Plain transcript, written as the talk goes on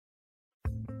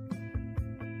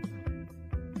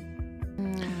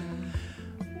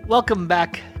Welcome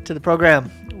back to the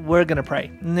program. We're going to pray.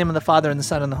 In the name of the Father, and the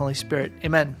Son, and the Holy Spirit.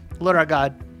 Amen. Lord our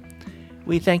God,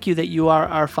 we thank you that you are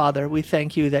our Father. We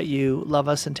thank you that you love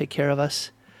us and take care of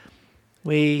us.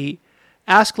 We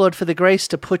ask, Lord, for the grace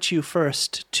to put you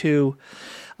first, to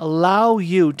allow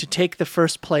you to take the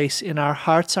first place in our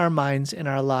hearts, our minds, in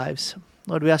our lives.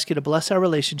 Lord, we ask you to bless our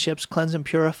relationships, cleanse and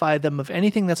purify them of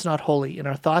anything that's not holy in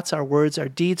our thoughts, our words, our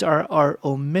deeds, our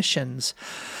omissions.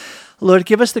 Lord,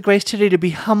 give us the grace today to be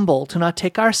humble, to not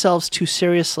take ourselves too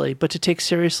seriously, but to take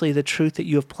seriously the truth that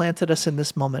you have planted us in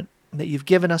this moment, that you've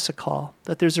given us a call,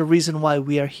 that there's a reason why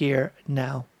we are here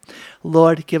now.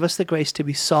 Lord, give us the grace to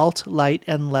be salt, light,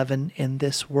 and leaven in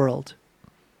this world.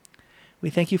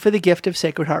 We thank you for the gift of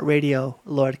Sacred Heart Radio.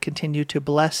 Lord, continue to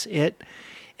bless it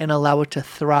and allow it to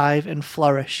thrive and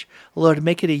flourish. Lord,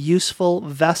 make it a useful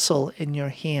vessel in your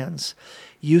hands,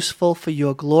 useful for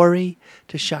your glory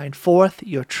to shine forth,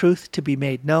 your truth to be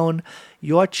made known,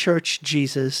 your church,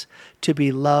 Jesus, to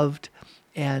be loved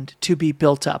and to be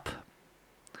built up.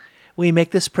 We make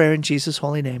this prayer in Jesus'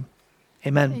 holy name.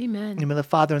 Amen. Amen. In the name of the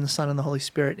Father, and the Son, and the Holy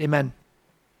Spirit. Amen.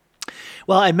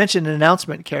 Well, I mentioned an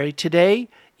announcement, Carrie. Today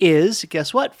is,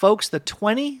 guess what, folks, the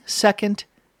 22nd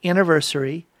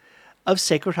anniversary of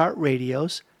Sacred Heart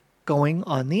Radio's going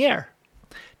on the air.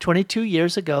 22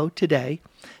 years ago today,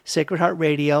 Sacred Heart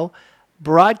Radio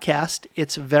broadcast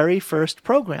its very first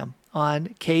program on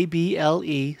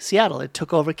KBLE Seattle. It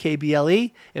took over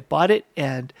KBLE, it bought it,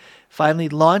 and finally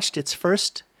launched its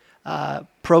first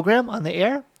program on the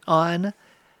air on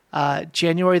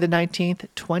January the 19th,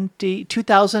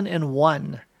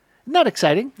 2001. Isn't that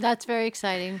exciting? That's very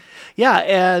exciting. Yeah,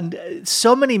 and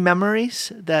so many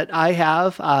memories that I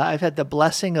have. I've had the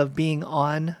blessing of being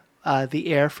on the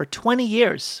air for 20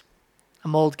 years.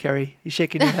 I'm old, Carrie. You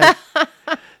shaking your head?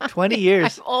 20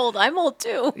 years. I'm old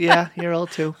too. Yeah, you're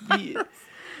old too.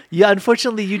 Yeah,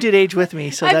 unfortunately, you did age with me.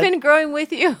 So I've been growing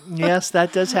with you. Yes,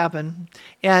 that does happen.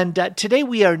 And today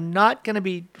we are not going to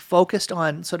be focused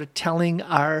on sort of telling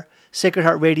our Sacred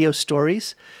Heart Radio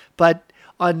stories, but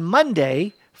on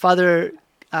Monday, Father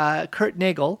Kurt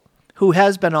Nagel, who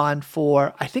has been on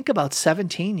for, I think, about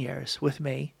 17 years with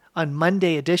me on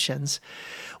Monday editions,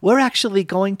 we're actually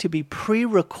going to be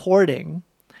pre-recording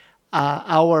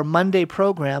our Monday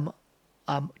program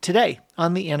today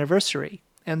on the anniversary.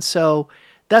 And so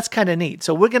that's kind of neat.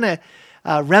 So we're going to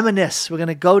reminisce. We're going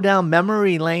to go down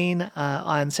memory lane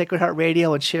on Sacred Heart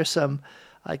Radio and share some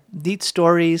neat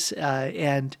stories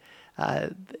and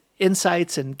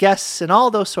insights and guests and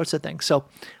all those sorts of things. So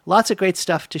lots of great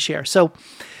stuff to share. So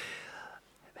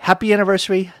happy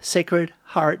anniversary, Sacred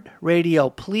Heart Radio.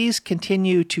 Please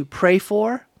continue to pray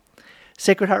for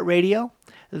Sacred Heart Radio,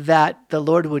 that the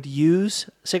Lord would use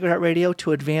Sacred Heart Radio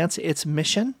to advance its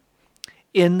mission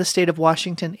in the state of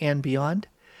Washington and beyond,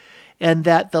 and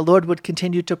that the Lord would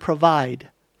continue to provide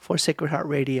for Sacred Heart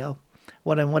Radio.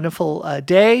 What a wonderful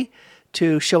day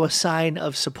to show a sign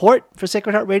of support for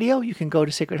Sacred Heart Radio. You can go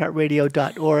to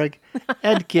sacredheartradio.org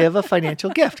and give a financial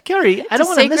gift. Carrie, I don't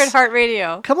want to miss... Sacred Heart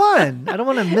Radio. Come on. I don't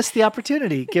want to miss the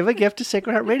opportunity. Give a gift to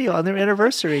Sacred Heart Radio on their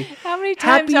anniversary. How many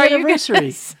times Happy are anniversary. you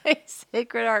going to say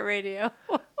Sacred Heart Radio?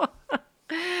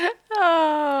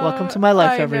 Welcome to my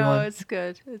life, everyone. I know, it's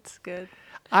good. It's good.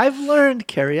 I've learned,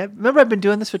 Carrie, remember I've been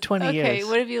doing this for 20 years. Okay,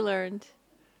 what have you learned?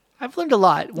 I've learned a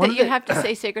lot. That you have to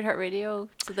say Sacred Heart Radio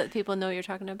so that people know you're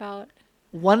talking about?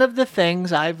 One of the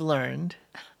things I've learned,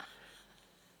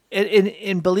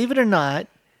 and believe it or not,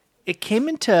 it came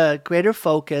into greater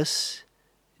focus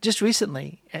just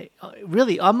recently,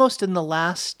 really almost in the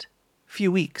last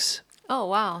few weeks. Oh,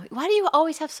 wow. Why do you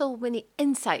always have so many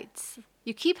insights?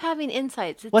 You keep having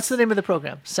insights. What's the name of the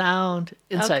program? Sound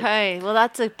Insight. Okay, well,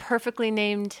 that's a perfectly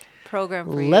named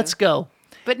program for you. Let's go.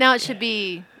 But now it should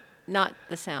be not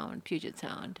the sound, Puget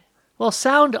Sound. Well,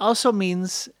 sound also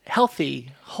means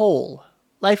healthy, whole,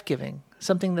 life-giving.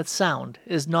 Something that's sound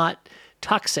is not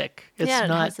toxic. It's it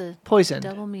not has a poisoned.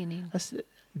 double meaning. That's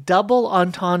double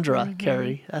entendre,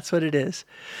 Carrie. That's what it is.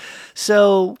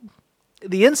 So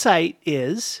the insight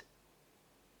is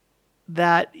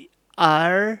that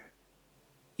our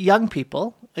young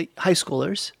people, high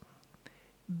schoolers,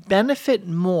 benefit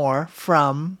more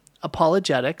from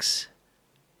apologetics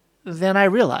than I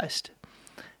realized.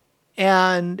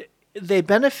 And they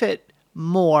benefit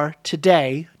more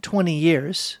today, 22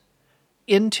 years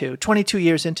into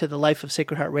the life of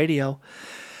Sacred Heart Radio,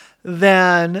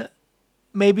 than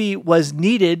maybe was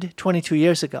needed 22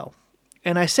 years ago.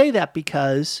 And I say that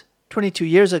because 22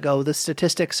 years ago, the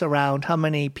statistics around how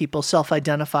many people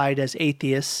self-identified as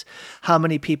atheists, how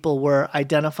many people were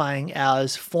identifying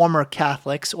as former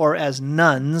Catholics or as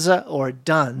nuns or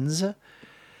duns,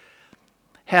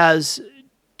 has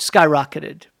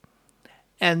skyrocketed.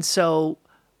 And so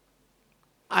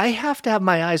I have to have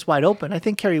my eyes wide open. I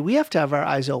think, Carrie, we have to have our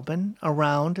eyes open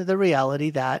around the reality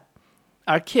that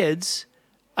our kids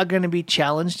are going to be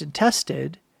challenged and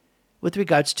tested with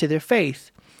regards to their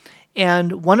faith.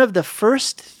 And one of the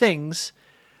first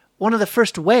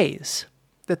ways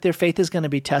that their faith is going to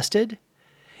be tested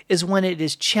is when it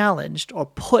is challenged or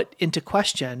put into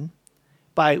question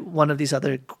by one of these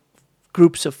other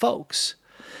groups of folks.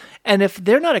 And if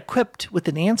they're not equipped with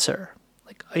an answer,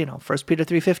 like, 1 Peter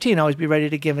 3:15, always be ready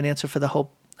to give an answer for the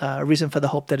hope, a reason for the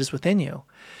hope that is within you,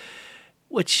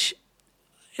 which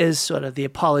is sort of the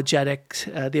apologists,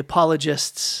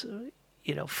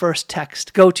 first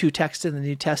text, go-to text in the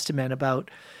New Testament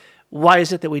about why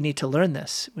is it that we need to learn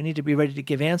this? We need to be ready to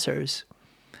give answers.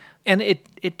 And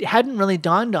it hadn't really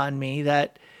dawned on me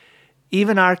that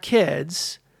even our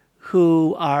kids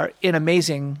who are in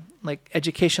amazing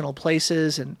educational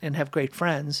places and have great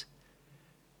friends,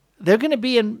 they're going to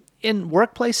be in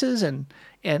workplaces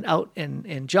and out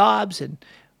in jobs and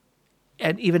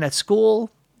even at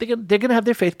school. They're going to have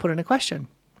their faith put into question.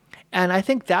 And I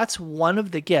think that's one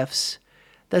of the gifts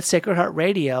that Sacred Heart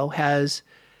Radio has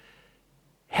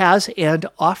and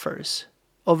offers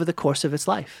over the course of its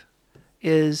life,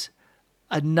 is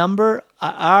a number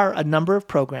of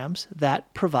programs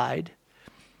that provide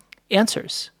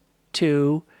answers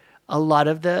to a lot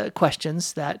of the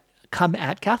questions that come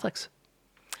at Catholics.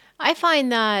 I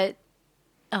find that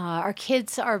our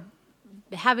kids are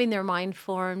having their mind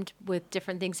formed with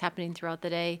different things happening throughout the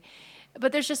day,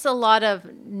 but there's just a lot of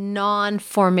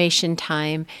non-formation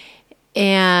time.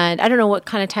 And I don't know what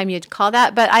kind of time you'd call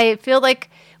that, but I feel like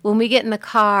when we get in the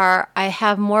car, I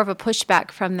have more of a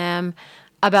pushback from them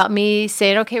about me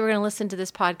saying, okay, we're going to listen to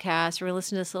this podcast, we're going to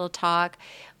listen to this little talk,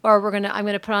 or I'm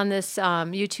going to put on this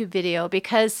YouTube video,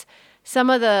 because some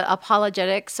of the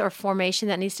apologetics or formation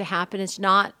that needs to happen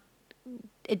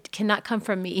it cannot come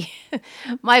from me.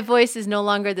 My voice is no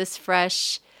longer this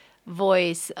fresh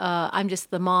voice. I'm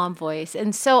just the mom voice.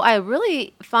 And so I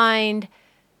really find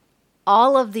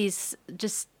all of these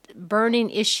just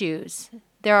burning issues,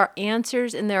 there are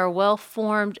answers and there are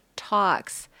well-formed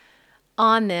talks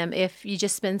on them if you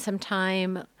just spend some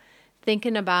time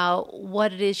thinking about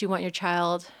what it is you want your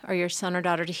child or your son or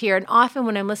daughter to hear. And often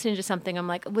when I'm listening to something, I'm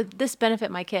like, would this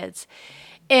benefit my kids?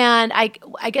 And I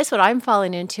guess what I'm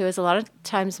falling into is a lot of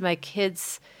times my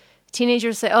kids,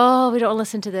 teenagers say, oh, we don't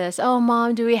listen to this. Oh,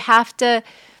 Mom, do we have to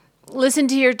listen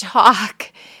to your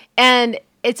talk? And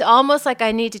it's almost like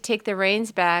I need to take the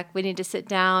reins back. We need to sit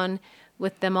down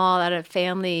with them all at a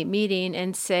family meeting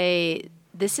and say,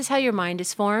 this is how your mind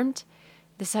is formed.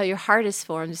 This is how your heart is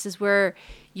formed. This is where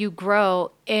you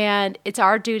grow. And it's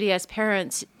our duty as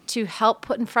parents to help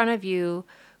put in front of you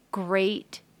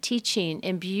great teaching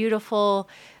and beautiful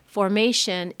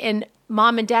formation. And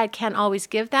Mom and Dad can't always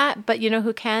give that, but you know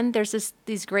who can? There's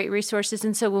these great resources.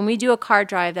 And so when we do a car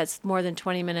drive that's more than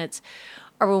 20 minutes,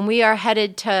 or when we are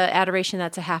headed to adoration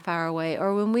that's a half hour away,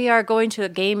 or when we are going to a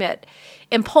game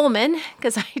in Pullman,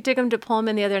 because I took them to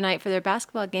Pullman the other night for their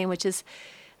basketball game, which is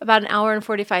about an hour and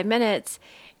 45 minutes.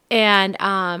 And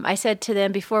I said to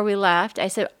them before we left, I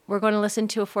said, we're going to listen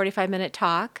to a 45-minute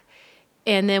talk,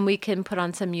 and then we can put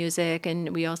on some music.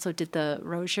 And we also did the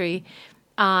rosary.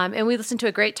 And we listened to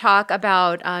a great talk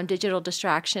about digital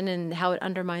distraction and how it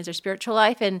undermines our spiritual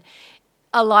life. And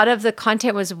a lot of the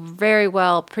content was very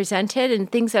well presented and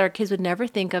things that our kids would never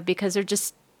think of because they're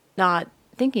just not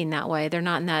thinking that way. They're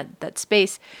not in that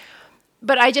space.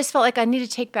 But I just felt like I need to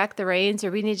take back the reins,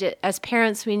 or we need to, as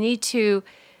parents, we need to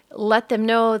let them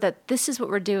know that this is what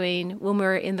we're doing when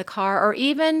we're in the car, or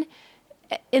even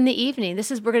in the evening.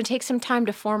 We're going to take some time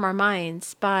to form our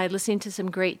minds by listening to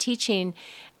some great teaching.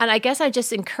 And I guess I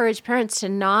just encourage parents to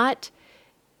not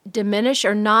diminish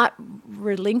or not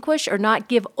relinquish or not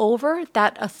give over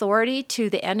that authority to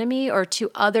the enemy or to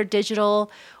other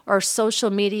digital or social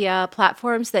media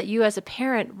platforms, that you as a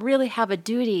parent really have a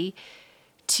duty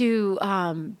to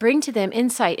bring to them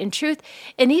insight and truth,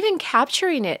 and even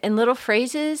capturing it in little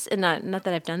phrases. And not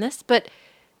that I've done this, but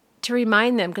to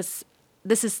remind them, because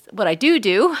this is what I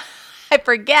do. I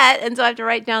forget, and so I have to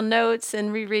write down notes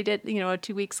and reread it,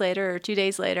 2 weeks later or 2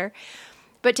 days later.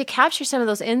 But to capture some of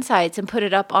those insights and put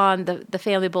it up on the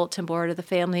family bulletin board or the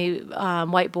family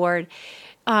whiteboard,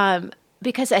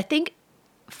 because I think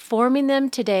forming them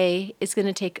today is going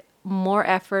to take more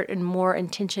effort and more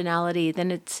intentionality than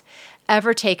it's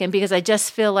ever taken, because I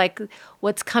just feel like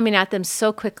what's coming at them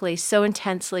so quickly, so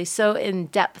intensely, so in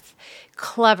depth,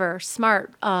 clever,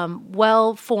 smart,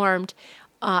 well-formed,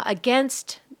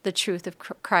 against the truth of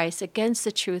Christ, against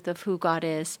the truth of who God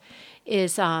is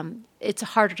it's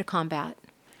harder to combat.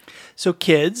 So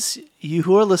kids, you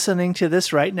who are listening to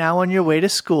this right now on your way to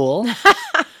school,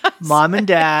 mom and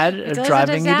dad are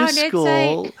driving you to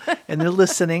school and they're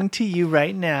listening to you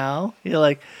right now. You're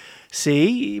like,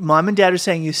 see, mom and dad are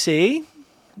saying, you see,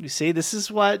 this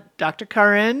is what Dr.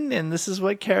 Curran and this is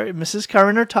what Mrs.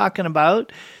 Curran are talking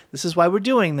about. This is why we're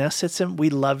doing this. We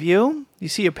love you. You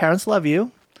see, your parents love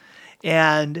you.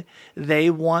 And they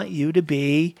want you to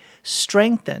be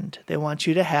strengthened. They want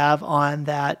you to have on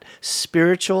that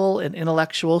spiritual and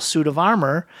intellectual suit of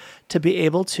armor to be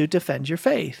able to defend your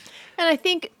faith. And I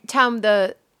think, Tom,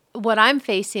 what I'm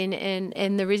facing,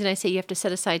 and the reason I say you have to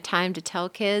set aside time to tell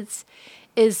kids,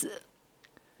 is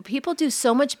people do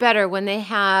so much better when they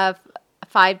have a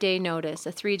 5-day notice,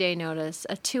 a 3-day notice,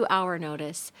 a 2-hour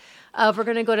notice. We're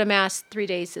going to go to Mass 3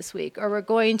 days this week, or we're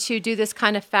going to do this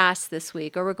kind of fast this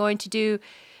week, or we're going to do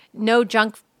no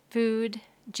junk food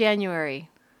January.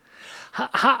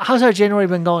 How's our January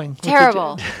been going?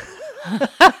 Terrible.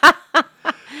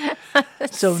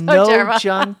 So no terrible.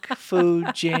 Junk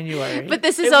food January. But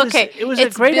this is okay. It was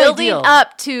it's a great building ideal.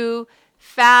 up to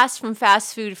fast from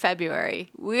fast food February.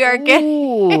 We are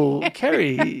getting... Ooh,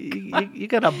 Carrie, you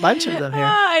got a bunch of them here.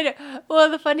 I know. Well,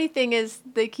 the funny thing is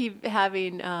they keep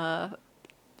having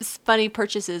funny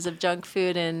purchases of junk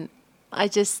food, and I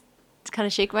just kind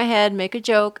of shake my head, make a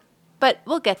joke, but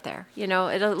we'll get there.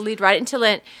 It'll lead right into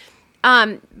Lent.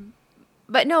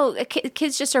 But no,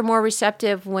 kids just are more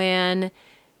receptive when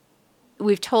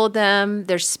we've told them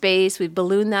there's space, we've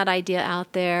ballooned that idea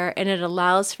out there, and it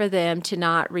allows for them to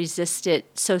not resist it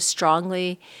so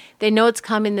strongly. They know it's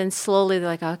coming, then slowly they're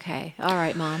like, okay, all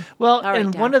right, Mom. Well, all right,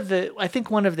 and Dad. I think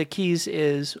one of the keys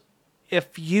is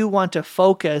if you want to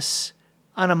focus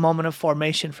on a moment of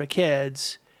formation for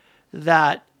kids,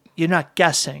 that you're not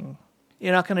guessing.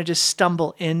 You're not going to just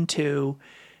stumble into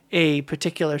a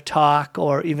particular talk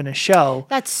or even a show.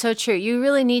 That's so true. You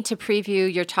really need to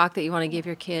preview your talk that you want to give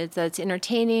your kids, that it's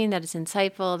entertaining, that it's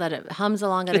insightful, that it hums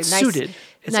along at it's a nice, suited.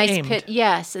 It's nice aimed. pit.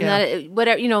 Yes, and that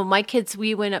whatever, my kids,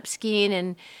 we went up skiing,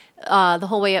 and the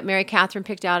whole way up, Mary Catherine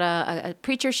picked out a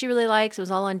preacher she really likes. It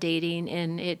was all on dating,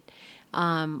 and it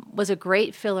was a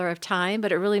great filler of time,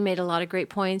 but it really made a lot of great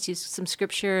points, used some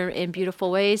scripture in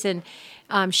beautiful ways, and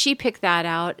she picked that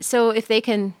out. So if they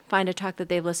can find a talk that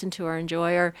they've listened to or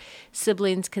enjoy, or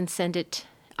siblings can send it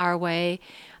our way.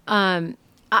 I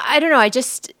don't know. I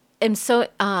just am so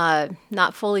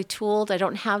not fully tooled. I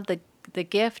don't have the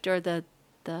gift or the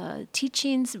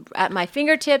teachings at my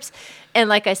fingertips. And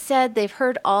like I said, they've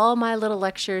heard all my little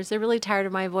lectures. They're really tired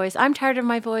of my voice. I'm tired of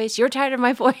my voice. You're tired of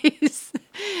my voice.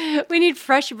 We need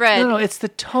fresh bread. No, it's the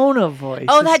tone of voice.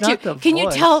 Oh, it's that not Can voice.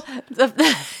 you tell?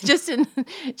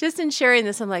 Just in sharing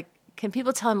this, I'm like, can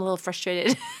people tell I'm a little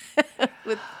frustrated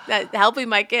with that, helping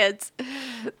my kids?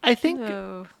 I think.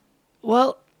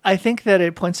 Well, I think that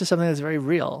it points to something that's very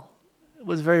real.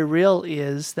 What's very real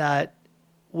is that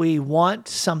we want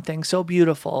something so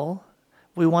beautiful.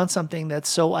 We want something that's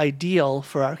so ideal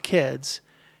for our kids,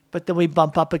 but then we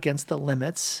bump up against the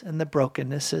limits and the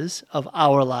brokennesses of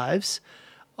our lives,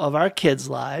 of our kids'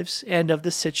 lives, and of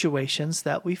the situations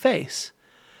that we face,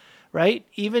 right?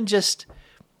 Even just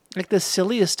like the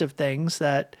silliest of things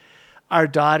that our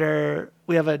daughter,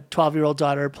 we have a 12-year-old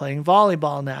daughter playing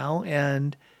volleyball now,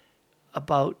 and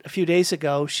about a few days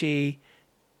ago, she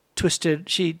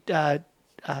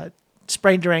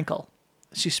sprained her ankle.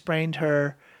 She sprained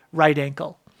her right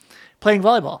ankle playing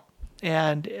volleyball,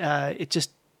 and it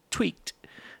just tweaked.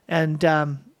 And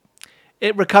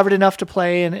it recovered enough to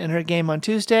play in her game on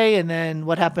Tuesday, and then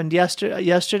what happened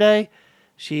yesterday?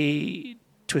 She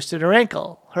twisted her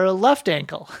ankle, her left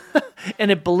ankle,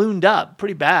 and it ballooned up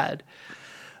pretty bad.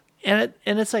 And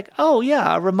it's like, oh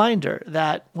yeah, a reminder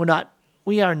that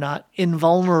we are not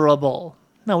invulnerable.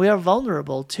 No, we are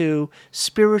vulnerable to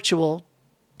spiritual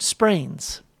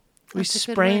sprains. We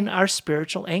sprain our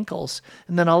spiritual ankles,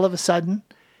 and then all of a sudden,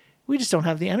 we just don't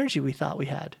have the energy we thought we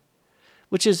had,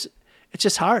 it's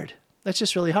just hard. That's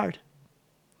just really hard.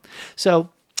 So,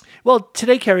 well,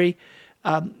 today, Carrie,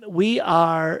 we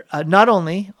are not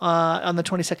only on the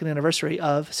 22nd anniversary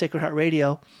of Sacred Heart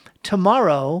Radio.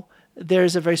 Tomorrow,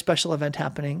 there's a very special event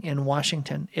happening in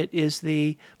Washington. It is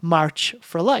the March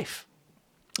for Life.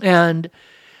 And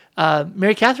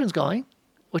Mary Catherine's going,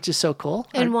 which is so cool.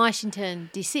 In Washington,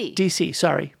 D.C. D.C.,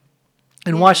 sorry.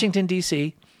 In Washington,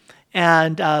 D.C.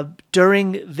 And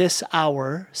during this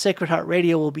hour, Sacred Heart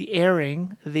Radio will be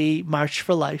airing the March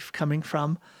for Life coming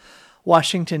from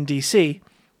Washington, D.C.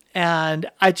 And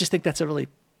I just think that's a really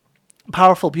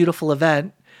powerful, beautiful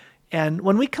event. And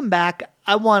when we come back,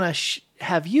 I want to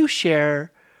have you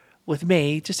share with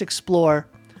me, just explore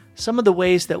some of the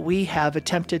ways that we have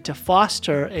attempted to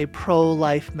foster a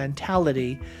pro-life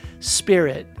mentality,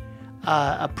 spirit,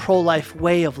 a pro-life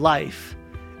way of life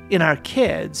in our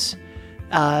kids,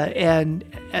 and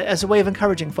as a way of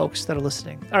encouraging folks that are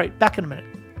listening. All right, back in a minute.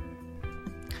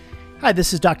 Hi,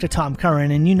 this is Dr. Tom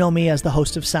Curran, and you know me as the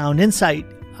host of Sound Insight.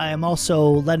 I am also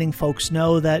letting folks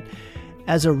know that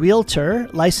as a realtor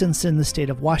licensed in the state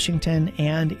of Washington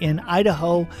and in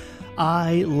Idaho,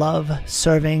 I love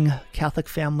serving Catholic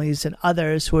families and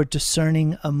others who are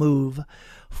discerning a move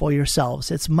for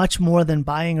yourselves. It's much more than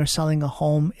buying or selling a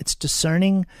home. It's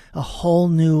discerning a whole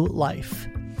new life.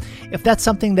 If that's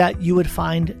something that you would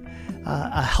find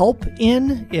a help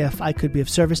in, if I could be of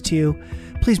service to you,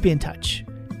 please be in touch.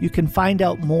 You can find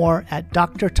out more at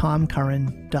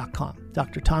drtomcurran.com.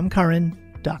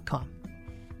 drtomcurran.com.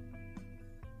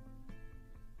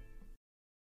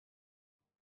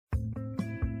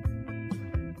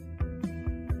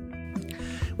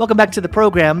 Welcome back to the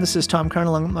program. This is Tom Curran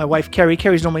along with my wife, Carrie.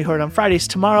 Carrie's normally heard on Fridays.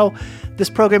 Tomorrow, this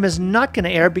program is not going to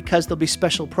air because there'll be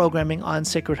special programming on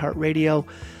Sacred Heart Radio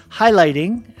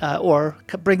highlighting or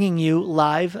bringing you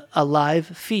a live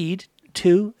feed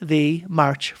to the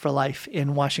March for Life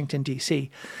in Washington,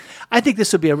 D.C. I think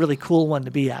this would be a really cool one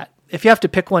to be at. If you have to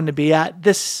pick one to be at,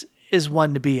 this is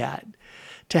one to be at.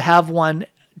 To have one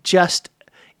just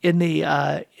in the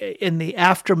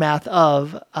aftermath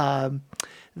of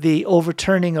the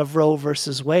overturning of Roe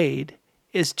versus Wade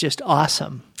is just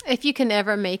awesome. If you can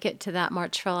ever make it to that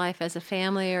March for Life as a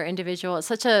family or individual, it's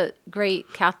such a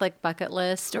great Catholic bucket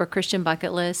list or Christian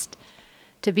bucket list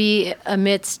to be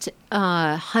amidst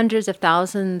hundreds of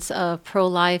thousands of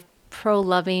pro-life,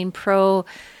 pro-loving,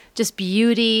 just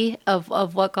beauty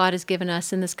of what God has given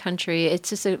us in this country. It's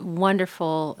just a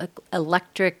wonderful,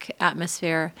 electric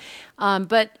atmosphere.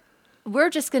 But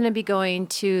we're just going to be going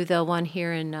to the one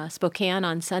here in Spokane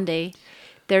on Sunday.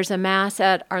 There's a Mass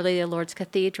at Our Lady of Lourdes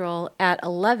Cathedral at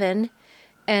 11.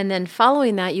 And then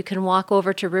following that, you can walk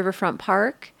over to Riverfront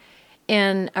Park.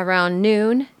 And around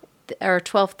noon, or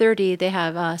 12:30, they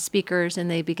have speakers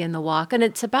and they begin the walk. And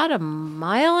it's about a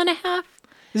mile and a half.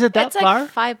 Is it that it's far?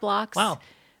 Like 5 blocks. Wow.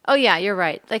 Oh, yeah, you're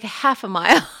right. Like a half a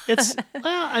mile. It's,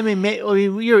 well, I mean,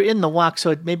 you're in the walk,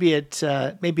 so maybe it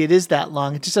is that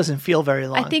long. It just doesn't feel very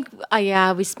long. I think,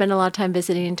 we spend a lot of time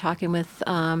visiting and talking with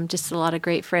just a lot of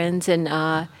great friends and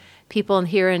people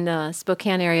here in the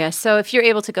Spokane area. So if you're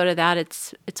able to go to that,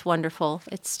 it's wonderful.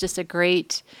 It's just a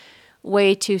great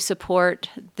way to support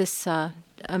this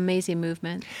amazing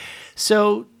movement.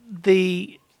 So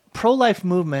the pro-life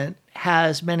movement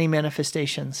has many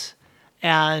manifestations,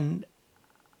 and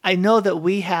I know that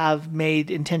we have made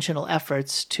intentional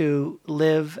efforts to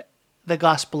live the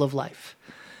gospel of life,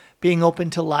 being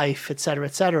open to life, et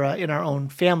cetera, in our own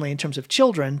family in terms of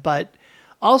children, but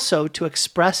also to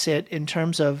express it in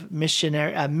terms of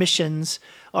missions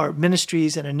or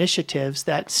ministries and initiatives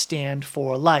that stand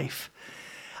for life.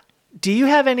 Do you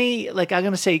have any, I'm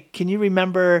going to say, can you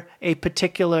remember a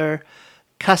particular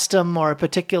custom or a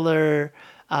particular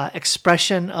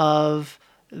expression of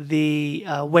the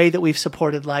way that we've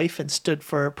supported life and stood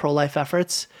for pro-life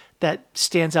efforts that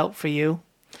stands out for you?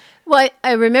 Well,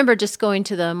 I remember just going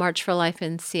to the March for Life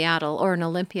in Seattle or in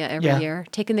Olympia every year,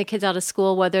 taking the kids out of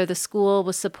school, whether the school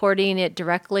was supporting it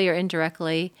directly or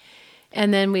indirectly.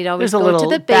 And then we'd always go to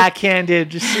the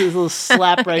backhanded, just a little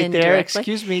slap right there.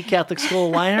 Excuse me, Catholic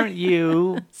school, why aren't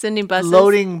you sending buses,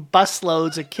 loading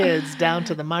busloads of kids down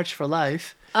to the March for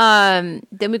Life? Then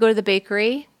we go to the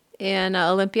bakery in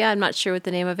Olympia. I'm not sure what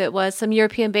the name of it was. Some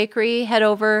European bakery. Head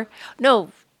over.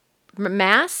 No,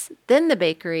 Mass, then the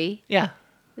bakery. Yeah.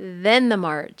 Then the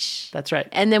march. That's right.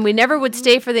 And then we never would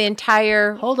stay for the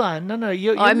entire... Hold on. No,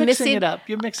 you're mixing it up.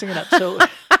 You're mixing it up. So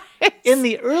in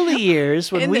the early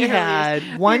years when we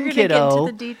had one kiddo,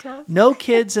 no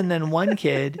kids and then one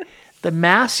kid, the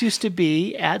Mass used to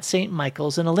be at St.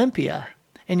 Michael's in Olympia.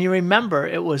 And you remember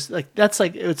it was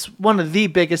it's one of the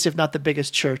biggest, if not the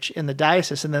biggest church in the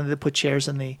diocese. And then they put chairs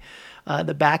in the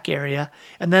back area.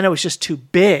 And then it was just too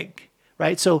big.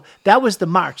 Right, so that was the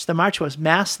march. The march was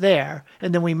Mass there,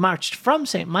 and then we marched from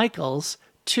St. Michael's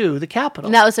to the Capitol.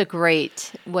 And that was a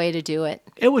great way to do it.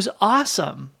 It was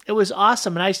awesome. It was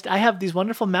awesome, and I have these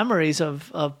wonderful memories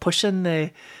of pushing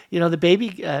the baby,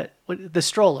 the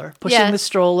stroller, pushing the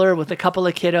stroller with a couple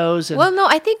of kiddos. And, well, no,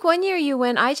 I think one year you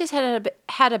went. I just had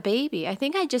a baby. I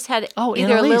think I just had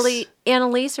either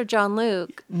Annalise or John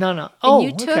Luke. No. And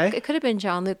you took it could have been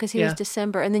John Luke because he was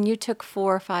December, and then you took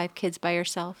 4 or 5 kids by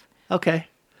yourself. Okay.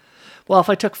 Well, if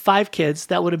I took 5 kids,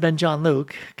 that would have been John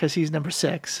Luke because he's number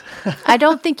 6. I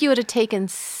don't think you would have taken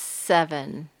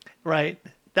 7. Right.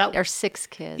 Or 6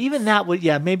 kids. Even that would,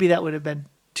 maybe that would have been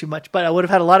too much, but I would have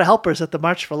had a lot of helpers at the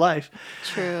March for Life.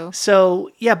 True.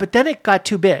 So, yeah, but then it got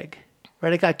too big,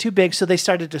 right? It got too big, so they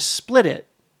started to split it.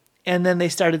 And then they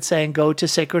started saying, go to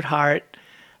Sacred Heart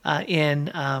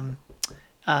in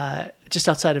just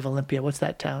outside of Olympia. What's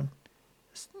that town?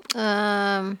 It's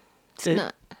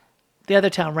not. The other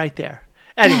town right there.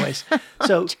 Anyways,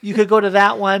 so you could go to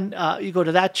that one, you go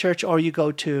to that church, or you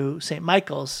go to St.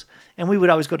 Michael's. And we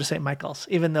would always go to St. Michael's,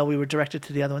 even though we were directed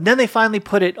to the other one. Then they finally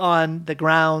put it on the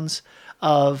grounds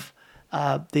of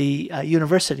the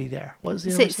university there. What was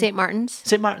the university? St. Martin's?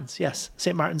 St. Martin's, yes.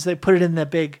 St. Martin's. They put it in the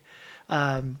big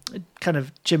kind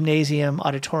of gymnasium,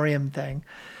 auditorium thing.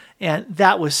 And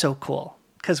that was so cool,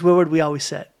 because where would we always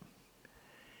sit?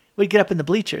 We'd get up in the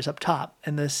bleachers up top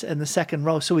in the second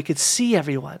row so we could see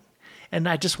everyone. And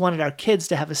I just wanted our kids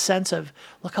to have a sense of,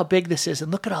 look how big this is,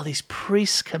 and look at all these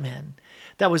priests come in.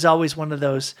 That was always one of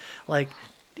those like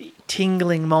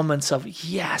tingling moments of,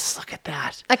 yes, look at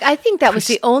that. Like, I think that was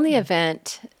the only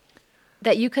event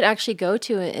that you could actually go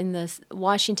to in the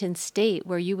Washington state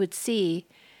where you would see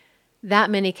that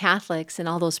many Catholics and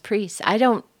all those priests.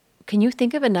 Can you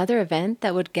think of another event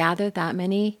that would gather that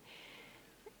many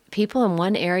people in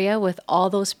one area with all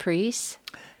those priests?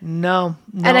 No.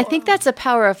 And I think that's a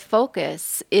power of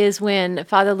focus, is when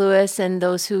Father Lewis and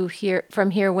those who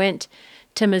from here went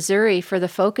to Missouri for the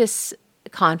Focus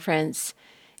conference.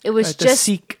 It was the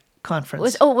Seek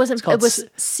conference. It was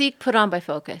Seek put on by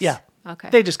Focus. Yeah. Okay.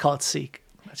 They just call it Seek.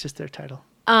 That's just their title.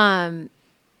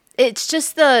 It's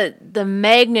just the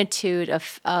magnitude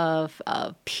of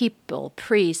people,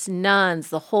 priests, nuns,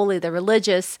 the holy, the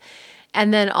religious,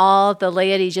 and then all the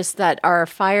laity just that are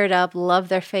fired up, love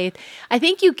their faith. I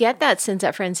think you get that sense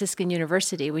at Franciscan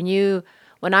University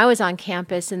when I was on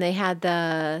campus and they had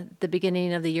the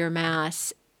beginning of the year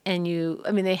mass, and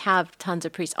they have tons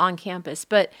of priests on campus,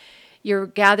 but you're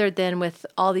gathered then with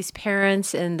all these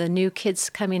parents and the new kids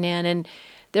coming in, and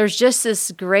there's just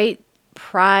this great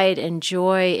pride and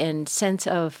joy and sense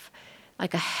of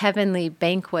like a heavenly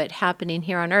banquet happening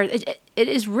here on earth. It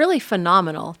is really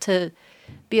phenomenal to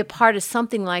be a part of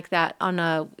something like that on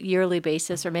a yearly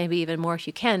basis, or maybe even more if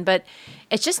you can, but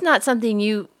it's just not something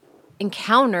you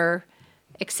encounter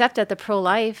except at the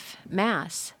pro-life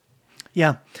mass.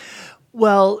 Yeah.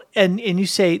 Well, and you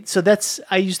say, so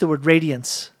I use the word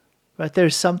radiance, right?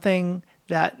 There's something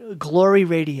that glory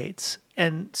radiates.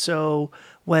 And so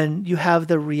when you have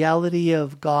the reality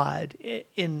of God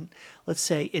in, let's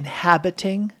say,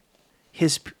 inhabiting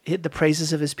the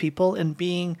praises of his people, and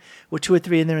being where two or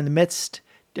three in there in the midst,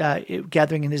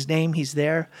 gathering in his name, he's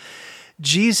there.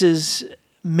 Jesus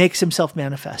makes himself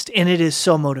manifest, and it is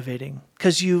so motivating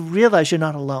because you realize you're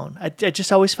not alone. I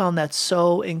just always found that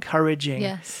so encouraging.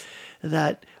 Yes.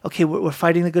 That, okay, we're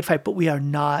fighting the good fight, but we are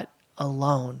not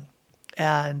alone.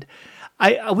 And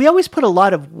we always put a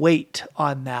lot of weight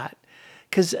on that,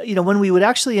 because when we would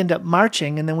actually end up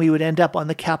marching, and then we would end up on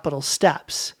the Capitol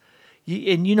steps,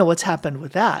 and you know what's happened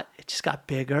with that. It just got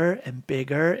bigger and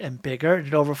bigger and bigger.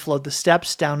 It overflowed the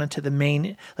steps down into the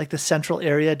main, like the central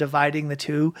area, dividing the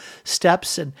two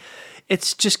steps. And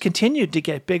it's just continued to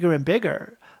get bigger and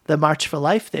bigger, the March for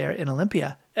Life there in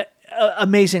Olympia.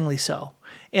 Amazingly so.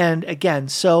 And again,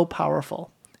 so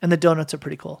powerful. And the donuts are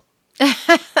pretty cool.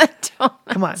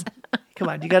 Come on.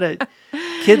 You gotta,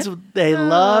 kids, they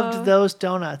loved those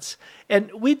donuts.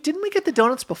 And didn't we get the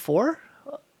donuts before?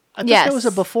 I thought that was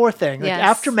a before thing. Like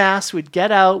after Mass, we'd get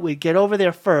out, we'd get over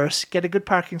there first, get a good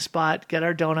parking spot, get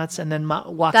our donuts, and then walk up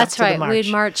to the march. That's right.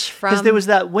 We'd march from... Because there was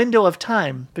that window of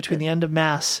time between the end of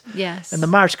Mass and the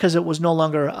march, because it was no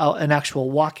longer an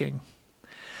actual walking.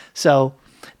 So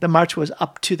the march was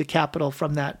up to the Capitol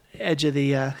from that edge of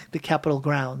the Capitol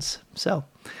grounds. So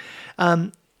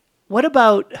what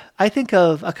about, I think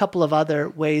of a couple of other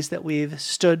ways that we've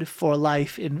stood for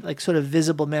life in like sort of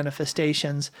visible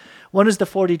manifestations. One is the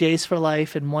 40 Days for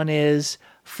Life, and one is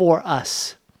For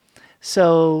Us.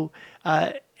 So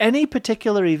any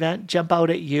particular event jump out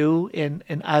at you in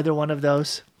either one of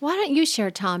those? Why don't you share,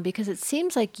 Tom? Because it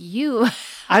seems like you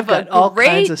I've got all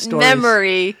kinds of stories.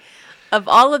 Memory of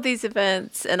all of these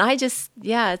events, and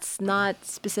it's not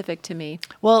specific to me.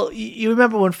 Well, you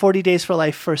remember when 40 Days for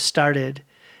Life first started?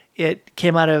 It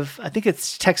came out of, I think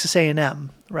it's Texas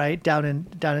A&M, right, down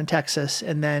in Texas,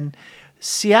 and then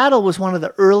Seattle was one of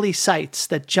the early sites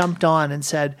that jumped on and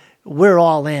said, "We're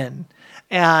all in."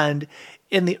 And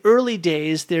in the early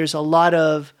days, there's a lot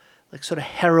of like sort of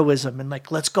heroism and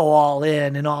like let's go all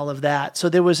in and all of that. So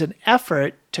there was an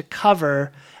effort to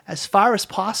cover as far as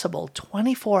possible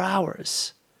 24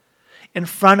 hours in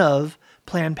front of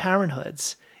Planned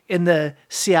Parenthoods in the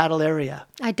Seattle area.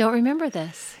 I don't remember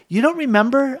this. You don't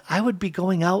remember? I would be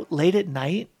going out late at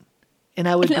night and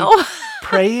I would be No.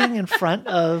 praying in front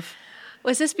of.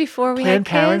 Was this before we Planned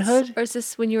had kids? Parenthood? Or is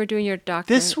this when you were doing your doctorate?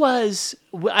 This was,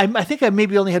 I think I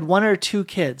maybe only had 1 or 2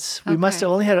 kids. We must Okay.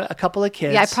 have only had a couple of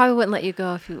kids. Yeah, I probably wouldn't let you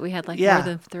go if we had like Yeah. more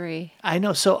than 3. I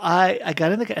know. So I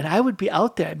got in and I would be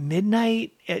out there at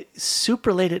midnight,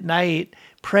 super late at night,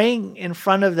 praying in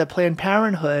front of the Planned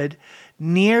Parenthood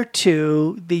near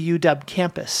to the UW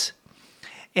campus.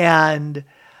 And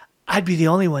I'd be the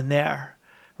only one there,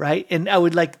 right? And I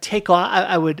would like take off.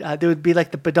 I would there would be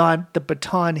like the baton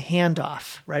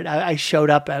handoff, right? I showed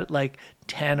up at like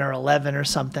 10 or 11 or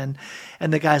something,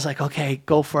 and the guy's like, "Okay,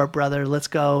 go for it, brother. Let's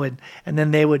go." And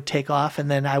then they would take off, and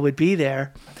then I would be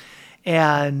there,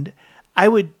 and I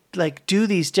would like do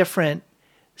these different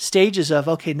stages of,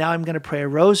 okay, now I'm going to pray a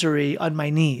rosary on my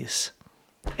knees,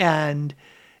 and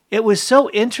it was so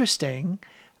interesting.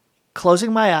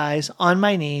 Closing my eyes on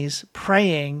my knees,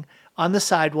 praying on the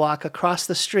sidewalk across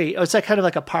the street. Oh, it's like kind of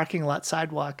like a parking lot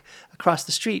sidewalk across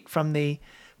the street from the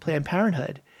Planned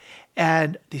Parenthood.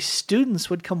 And the students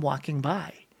would come walking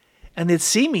by and they'd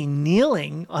see me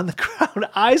kneeling on the ground,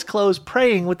 eyes closed,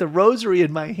 praying with the rosary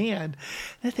in my hand.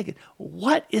 And they're thinking,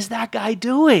 what is that guy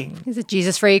doing? He's a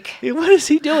Jesus freak. What is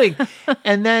he doing?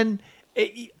 And then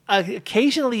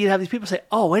occasionally you'd have these people say,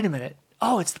 oh, wait a minute.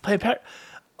 Oh, it's the Planned Parenthood.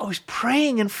 Oh, he's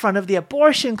praying in front of the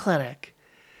abortion clinic.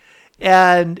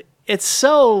 And it's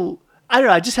so, I don't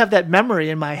know, I just have that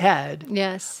memory in my head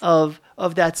Yes. of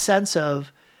that sense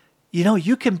of, you know,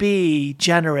 you can be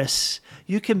generous.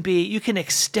 You can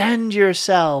extend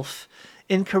yourself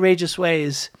in courageous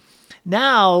ways.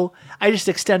 Now, I just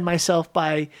extend myself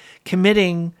by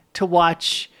committing to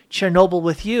watch Chernobyl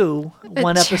with you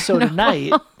one episode a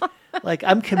night. Like,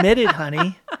 I'm committed,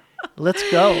 honey. Let's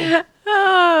go.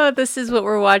 Oh, this is what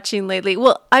we're watching lately.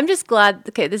 Well, I'm just glad,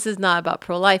 okay, this is not about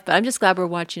pro-life, but I'm just glad we're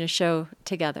watching a show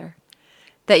together.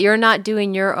 That you're not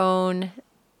doing your own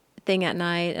thing at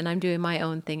night and I'm doing my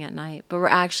own thing at night. But we're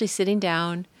actually sitting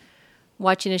down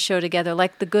watching a show together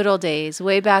like the good old days,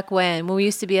 way back when we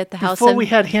used to be at the house. Before we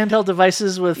had handheld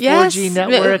devices with Yes, 4G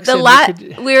networks.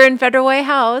 we were in Federal Way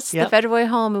House, Yep. the Federal Way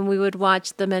home, and we would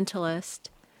watch The Mentalist.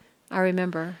 I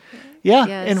remember. Yeah,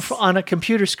 Yes. on a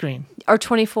computer screen. Or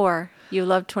 24. You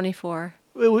loved 24.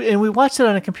 And we watched it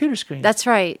on a computer screen. That's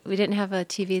right. We didn't have a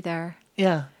TV there.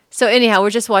 Yeah. So anyhow, we're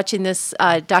just watching this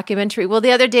documentary. Well,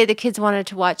 the other day the kids wanted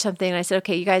to watch something, and I said,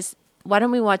 okay, you guys, why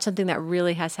don't we watch something that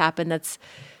really has happened that's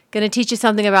going to teach you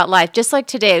something about life, just like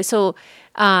today. So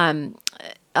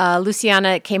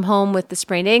Luciana came home with the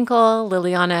sprained ankle.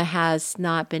 Liliana has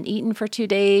not been eaten for 2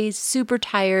 days, super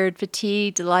tired,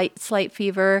 fatigued, slight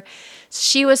fever.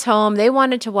 She was home. They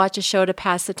wanted to watch a show to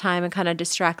pass the time and kind of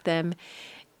distract them.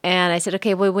 And I said,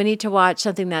 okay, well, we need to watch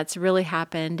something that's really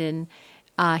happened in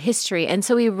history. And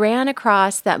so we ran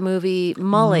across that movie,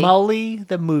 Mully. Mully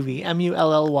the Movie,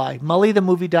 Mully,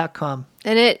 mullythemovie.com.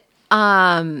 And it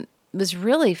was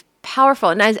really powerful.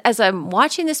 And as I'm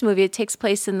watching this movie, it takes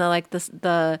place in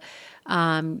the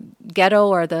ghetto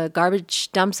or the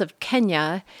garbage dumps of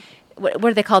Kenya. What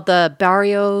are they called? The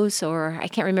barrios, or I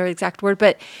can't remember the exact word,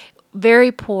 but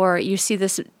very poor. You see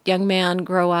this young man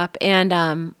grow up.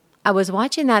 And I was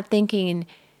watching that thinking,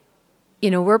 you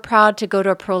know, we're proud to go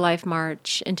to a pro-life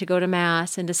march and to go to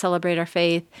Mass and to celebrate our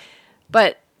faith.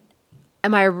 But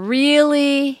am I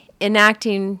really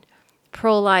enacting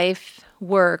pro-life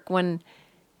work when,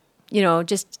 you know,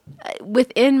 just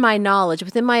within my knowledge,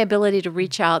 within my ability to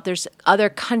reach out, there's other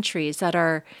countries that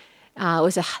are, it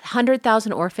was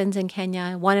 100,000 orphans in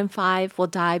Kenya. 1 in 5 will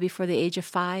die before the age of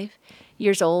 5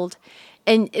 years old.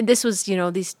 And this was, you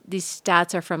know, these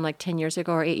stats are from like 10 years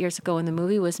ago or 8 years ago when the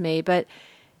movie was made. But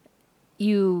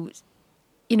you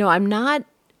know, I'm not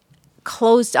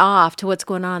closed off to what's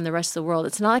going on in the rest of the world.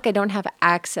 It's not like I don't have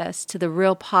access to the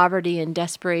real poverty and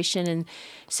desperation and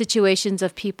situations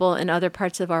of people in other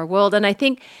parts of our world. And I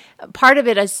think part of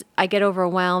it is I get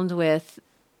overwhelmed with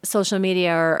social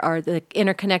media or the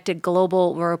interconnected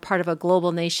global, we're a part of a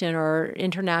global nation or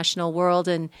international world.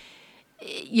 And,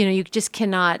 you know, you just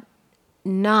cannot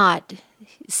not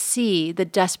see the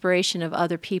desperation of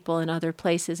other people in other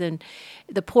places. And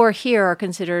the poor here are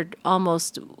considered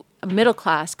almost middle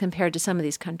class compared to some of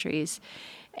these countries.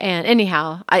 And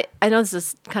anyhow, I know this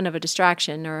is kind of a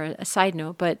distraction or a side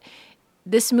note, but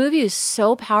this movie is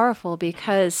so powerful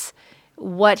because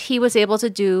what he was able to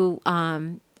do,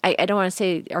 I don't want to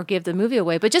say or give the movie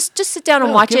away, but just sit down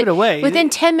and watch give it. it away. Within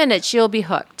 10 minutes, you'll be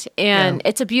hooked. And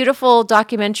it's a beautiful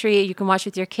documentary you can watch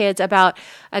with your kids about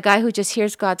a guy who just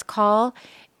hears God's call.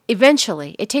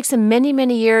 Eventually, it takes him many,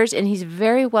 many years, and he's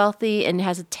very wealthy and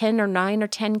has 10 or 9 or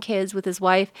 10 kids with his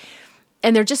wife.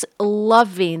 and they're just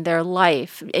loving their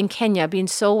life in Kenya, being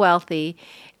so wealthy,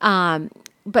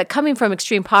 but coming from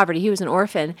extreme poverty. He was an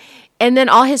orphan. And then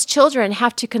all his children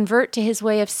have to convert to his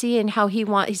way of seeing how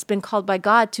he's been called by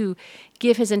God to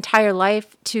give his entire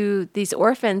life to these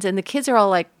orphans. And the kids are all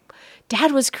like,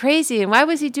 Dad was crazy, and why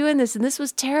was he doing this? And this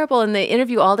was terrible. And they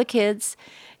interview all the kids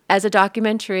as a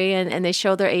documentary, and they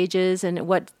show their ages and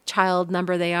what child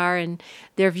number they are and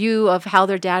their view of how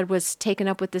their dad was taken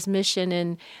up with this mission.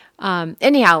 And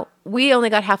anyhow, we only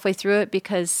got halfway through it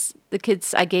because the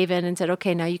kids, I gave in and said,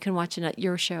 okay, now you can watch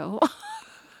your show.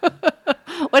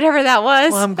 Whatever that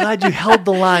was. Well, I'm glad you held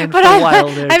the line for a while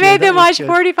there. I made them watch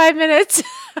 45 minutes.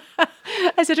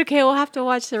 I said, okay, we'll have to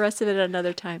watch the rest of it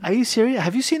another time. Are you serious?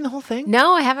 Have you seen the whole thing?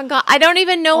 No, I haven't I don't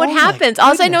even know what happens.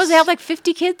 All I know is they have like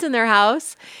 50 kids in their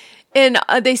house. And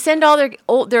they send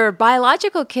all their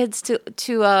biological kids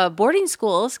to boarding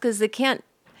schools because they can't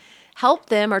help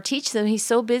them or teach them. He's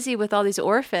so busy with all these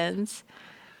orphans.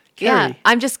 Carrie, yeah,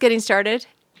 I'm just getting started.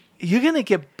 You're going to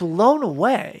get blown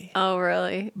away. Oh,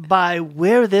 really? By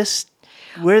where this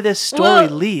story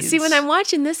leads. See, when I'm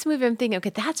watching this movie, I'm thinking,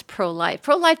 okay, that's pro-life.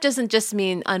 Pro-life doesn't just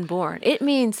mean unborn. It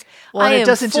means it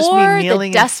doesn't just mean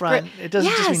kneeling in front. It doesn't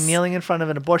yes. just mean kneeling in front of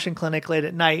an abortion clinic late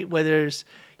at night where there's,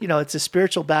 it's a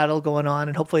spiritual battle going on,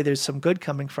 and hopefully there's some good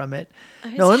coming from it.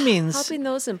 No, it means helping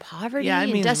those in poverty. Yeah, it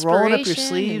and means rolling up your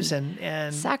sleeves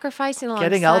and sacrificing alongside,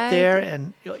 getting out there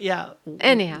and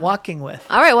anyhow, walking with.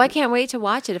 All right, well, I can't wait to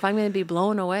watch it. If I'm going to be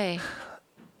blown away,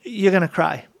 you're going to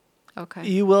cry. Okay.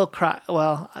 You will cry.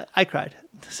 Well, I cried.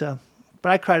 But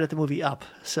I cried at the movie Up.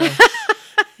 So,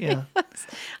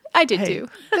 I did too.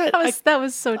 That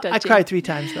was so touching. I cried 3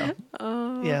 times though.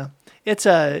 Oh. Yeah. It's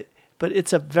a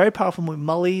very powerful movie.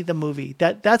 Mully the movie.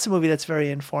 That's a movie that's very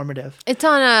informative. It's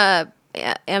on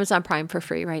Amazon Prime for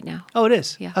free right now. Oh, it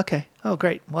is? Yeah. Okay. Oh,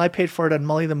 great. Well, I paid for it on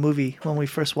Mully the movie when we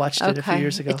first watched it a few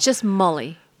years ago. It's just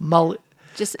Mully. Mully.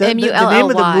 Just M-U-L-L-Y. The name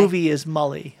of the movie is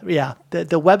Mully. Yeah. The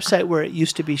website where it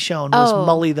used to be shown was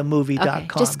mullythemovie.com.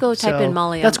 Okay. Just go type in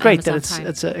Mully on That's great Amazon that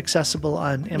it's accessible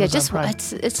on Amazon Prime.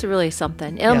 It's really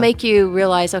something. It'll make you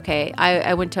realize, okay,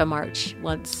 I went to a march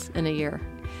once in a year.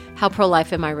 How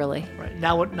pro-life am I really? Right.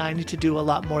 Now I need to do a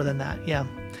lot more than that. Yeah.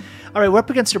 All right. We're up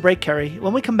against a break, Carrie.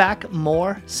 When we come back,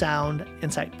 more Sound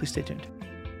Insight. Please stay tuned.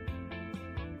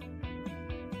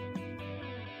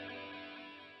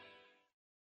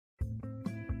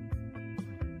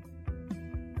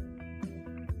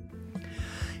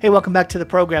 Hey, welcome back to the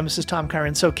program. This is Tom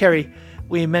Curran. So, Carrie,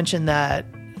 we mentioned that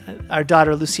our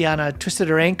daughter, Luciana, twisted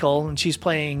her ankle, and she's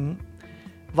playing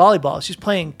volleyball. She's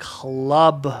playing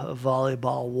club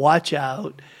volleyball. Watch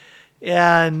out.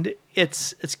 And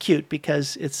it's cute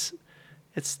because it's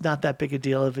not that big a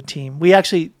deal of a team.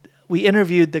 We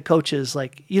interviewed the coaches,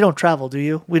 like, you don't travel, do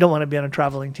you? We don't want to be on a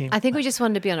traveling team. I think we just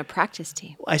wanted to be on a practice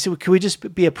team. I said, could we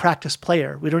just be a practice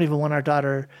player? We don't even want our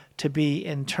daughter to be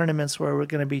in tournaments where we're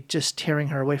going to be just tearing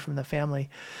her away from the family.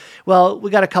 Well, we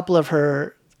got a couple of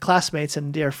her classmates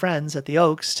and dear friends at the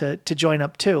Oaks to join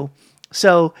up too.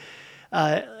 So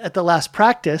at the last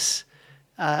practice,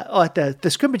 at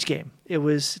the scrimmage game, it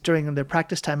was during their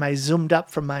practice time, I zoomed up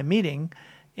from my meeting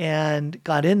and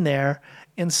got in there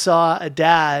and saw a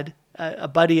dad, a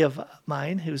buddy of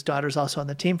mine, whose daughter's also on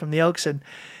the team from the Oaks,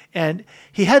 and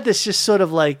he had this just sort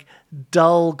of like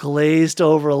dull, glazed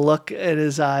over look at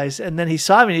his eyes, and then he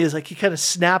saw me, and he kind of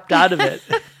snapped out of it.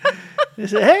 He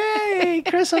said, "Hey,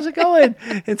 Chris, how's it going?"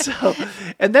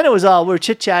 And then it was we were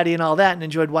chit-chatting and all that, and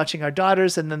enjoyed watching our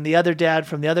daughters, and then the other dad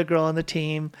from the other girl on the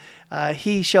team,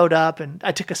 he showed up, and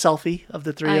I took a selfie of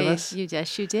the three of us.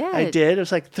 Yes, you did. I did. It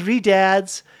was like 3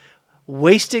 dads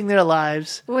wasting their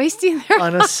lives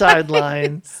on a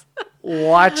sideline,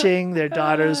 watching their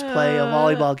daughters play a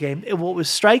volleyball game. And what was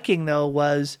striking, though,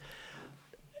 was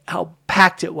how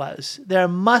packed it was. There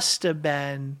must have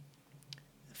been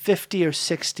 50 or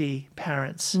 60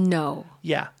 parents. No.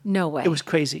 Yeah. No way. It was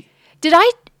crazy. Did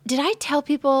I tell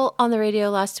people on the radio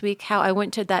last week how I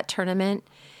went to that tournament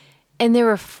and there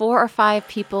were 4 or 5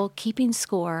 people keeping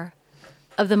score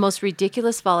of the most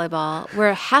ridiculous volleyball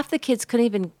where half the kids couldn't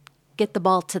even get the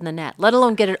ball to the net, let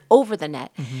alone get it over the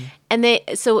net. Mm-hmm.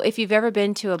 And so if you've ever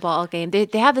been to a ball game, they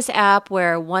have this app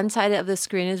where one side of the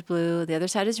screen is blue, the other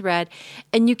side is red,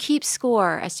 and you keep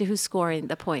score as to who's scoring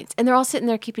the points. And they're all sitting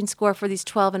there keeping score for these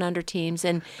 12 and under teams.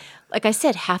 And like I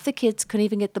said, half the kids couldn't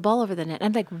even get the ball over the net.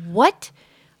 I'm like, what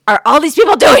are all these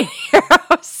people doing here? I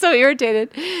was so irritated.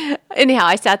 Anyhow,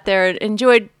 I sat there and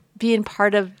enjoyed being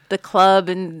part of the club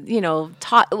and,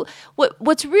 taught.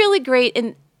 What's really great,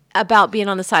 and about being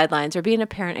on the sidelines or being a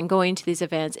parent and going to these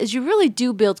events is you really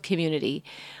do build community.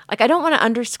 Like, I don't want to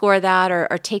underscore that or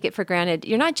take it for granted.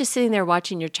 You're not just sitting there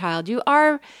watching your child. You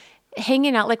are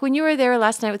hanging out. Like when you were there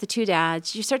last night with the two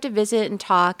dads, you start to visit and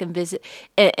talk and visit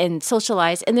and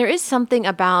socialize. And there is something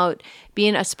about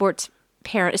being a sports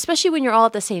parent, especially when you're all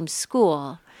at the same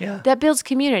school, that builds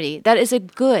community. That is a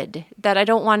good that I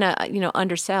don't want to,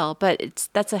 undersell, but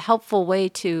that's a helpful way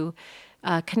to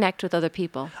connect with other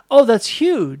people. Oh, that's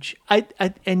huge.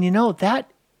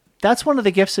 That's one of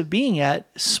the gifts of being at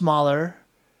smaller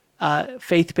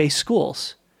faith-based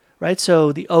schools, right?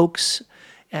 So the Oaks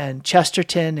and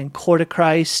Chesterton and Court of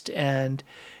Christ and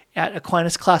at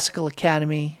Aquinas Classical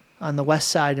Academy on the west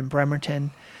side in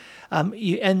Bremerton.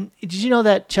 And did you know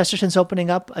that Chesterton's opening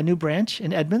up a new branch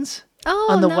in Edmonds?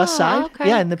 On the west side? Okay.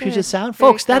 Yeah, in the Puget Sound.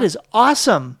 Very Folks, that is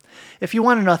awesome. If you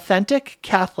want an authentic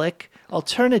Catholic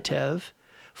alternative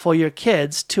for your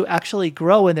kids to actually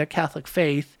grow in their Catholic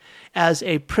faith as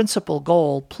a principal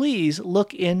goal, please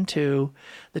look into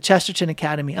the Chesterton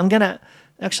Academy. I'm going to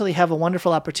actually have a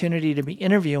wonderful opportunity to be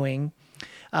interviewing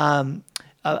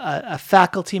a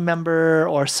faculty member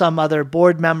or some other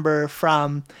board member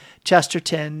from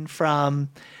Chesterton, from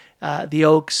the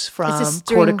Oaks, from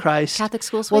Court of Christ. Catholic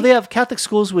Schools Week? Well, they have Catholic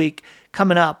Schools Week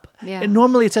coming up. Yeah. And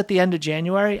normally it's at the end of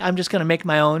January. I'm just going to make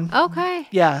my own. Okay.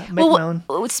 Yeah, my own.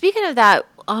 Speaking of that,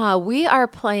 we are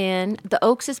playing, the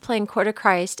Oaks is playing Court of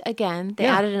Christ again. They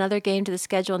added another game to the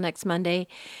schedule next Monday.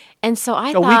 And so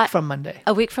I thought... A week from Monday.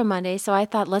 A week from Monday. So I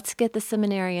thought, let's get the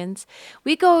seminarians.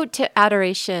 We go to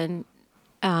Adoration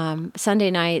Sunday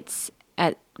nights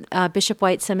at Bishop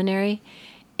White Seminary.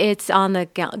 It's on the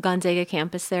Gonzaga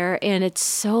campus there, and it's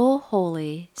so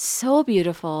holy, so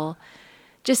beautiful.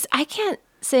 Just, I can't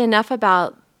say enough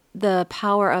about the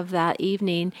power of that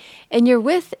evening. And you're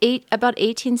with about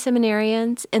 18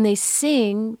 seminarians, and they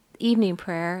sing evening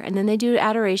prayer, and then they do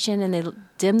adoration, and they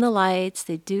dim the lights,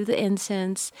 they do the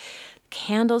incense,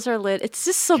 candles are lit. It's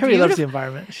just so Carrie beautiful. loves the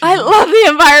environment. I love the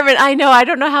environment. I know. I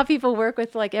don't know how people work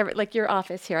with like your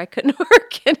office here. I couldn't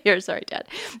work in here. Sorry, Dad.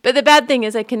 But the bad thing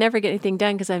is I can never get anything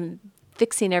done because I'm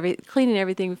cleaning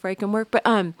everything before I can work. But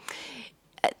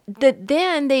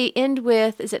then they end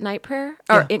with, is it night prayer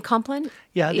or in Compline?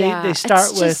 Yeah, they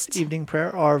start with evening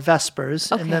prayer or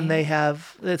Vespers, and then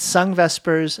it's sung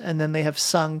Vespers, and then they have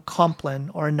sung Compline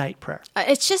or night prayer.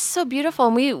 It's just so beautiful,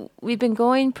 and we've been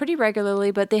going pretty regularly,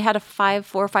 but they had a 4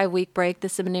 or 5 week break. The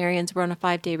seminarians were on a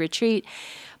 5-day retreat.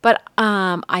 But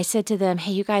I said to them,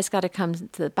 hey, you guys got to come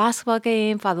to the basketball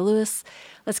game, Father Lewis.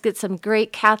 Let's get some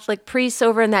great Catholic priests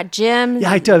over in that gym.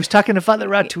 Yeah, I was talking to Father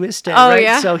Rod Tuiste, right?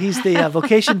 Yeah? So he's the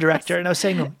vocation director, and I was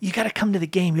saying to him, you got to come to the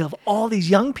game. You have all these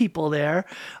young people there,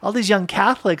 all these young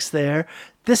Catholics there.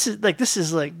 This is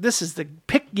the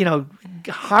pick,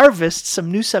 harvest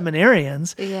some new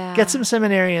seminarians. Yeah. Get some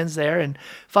seminarians there, and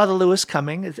Father Lewis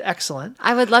coming is excellent.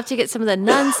 I would love to get some of the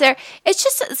nuns there. It's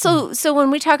just so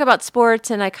when we talk about sports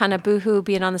and I kind of boohoo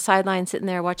being on the sideline, sitting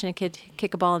there watching a kid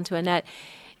kick a ball into a net,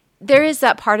 there is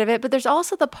that part of it, but there's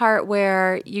also the part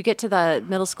where you get to the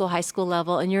middle school, high school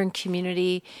level, and you're in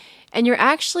community, and you're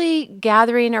actually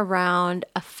gathering around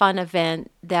a fun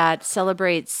event that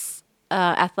celebrates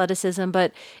athleticism,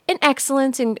 but in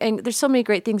excellence, and there's so many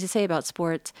great things to say about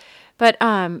sports. But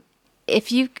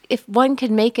if one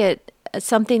can make it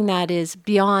something that is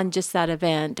beyond just that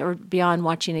event or beyond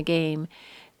watching a game,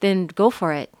 then go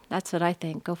for it. That's what I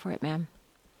think. Go for it, man.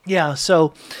 Yeah.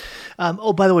 So,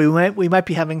 by the way, we might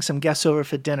be having some guests over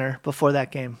for dinner before that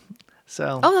game.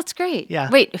 So. Oh, that's great. Yeah.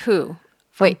 Wait, who?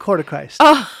 From Court of Christ.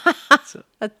 Oh, so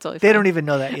that's totally they fine. don't even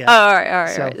know that yet. Oh, all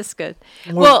right. That's good.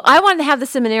 Well, I wanted to have the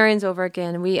seminarians over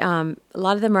again. We a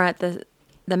lot of them are at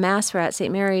the Mass. We're at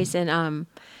St. Mary's, and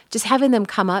just having them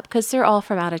come up because they're all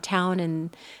from out of town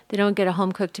and they don't get a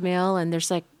home cooked meal, and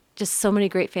there's like just so many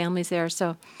great families there.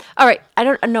 So, all right, I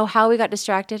don't know how we got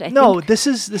distracted. This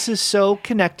is so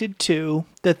connected to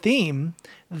the theme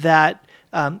that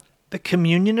the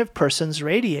communion of persons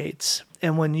radiates.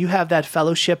 And when you have that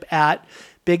fellowship at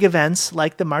big events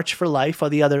like the March for Life or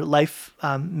the other life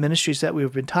ministries that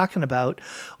we've been talking about,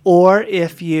 or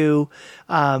if you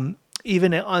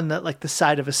even on the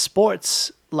side of a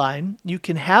sports line, you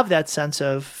can have that sense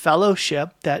of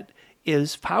fellowship that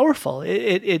is powerful.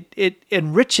 It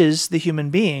enriches the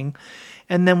human being.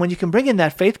 And then when you can bring in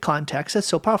that faith context, that's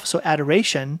so powerful. So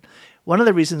adoration, one of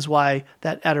the reasons why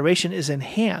that adoration is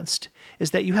enhanced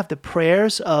is that you have the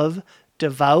prayers of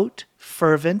devout,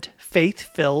 fervent,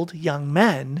 faith-filled young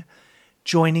men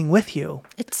joining with you.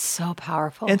 It's so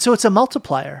powerful. And so it's a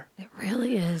multiplier. It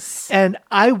really is. And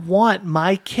I want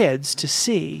my kids to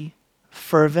see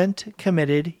fervent,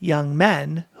 committed young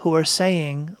men who are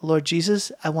saying, Lord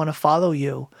Jesus, I want to follow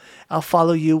you. I'll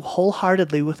follow you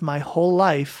wholeheartedly with my whole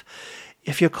life.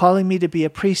 If you're calling me to be a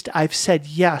priest, I've said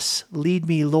yes, lead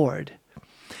me, Lord.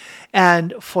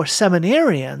 And for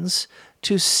seminarians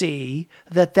to see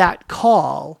that that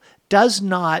call does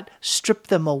not strip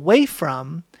them away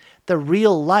from the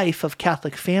real life of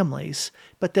Catholic families,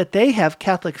 but that they have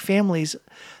Catholic families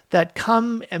that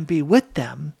come and be with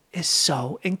them is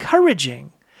so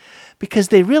encouraging, because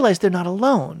they realize they're not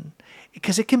alone,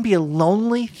 because it can be a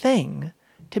lonely thing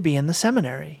to be in the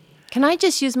seminary. Can I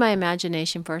just use my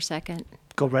imagination for a second?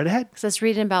 Go right ahead. Because I was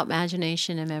reading about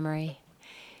imagination and memory.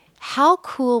 How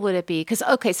cool would it be? Because,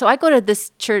 okay, so I go to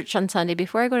this church on Sunday.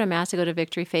 Before I go to Mass, I go to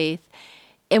Victory Faith.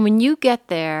 And when you get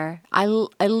there, I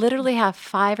literally have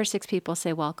 5 or 6 people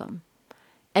say welcome.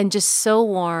 And just so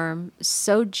warm,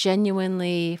 so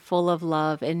genuinely full of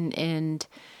love and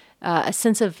a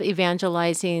sense of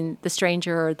evangelizing the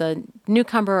stranger or the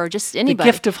newcomer or just anybody.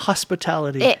 The gift of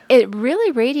hospitality. It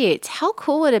really radiates. How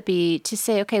cool would it be to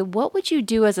say, okay, what would you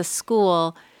do as a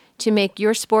school to make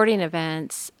your sporting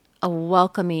events a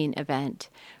welcoming event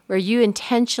where you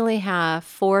intentionally have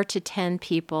 4 to 10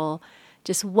 people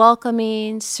just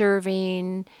welcoming,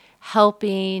 serving,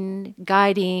 helping,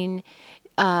 guiding.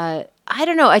 I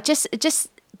don't know. It just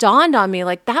dawned on me,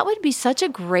 like that would be such a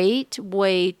great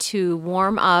way to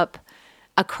warm up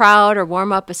a crowd or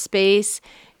warm up a space,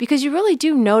 because you really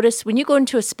do notice when you go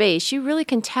into a space, you really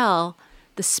can tell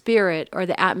the spirit or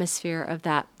the atmosphere of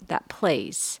that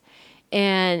place.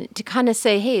 And to kind of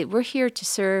say, hey, we're here to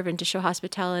serve and to show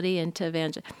hospitality and to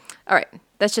evangelize. All right,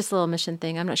 that's just a little mission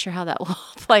thing. I'm not sure how that will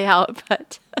play out,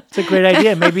 but it's a great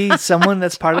idea. Maybe someone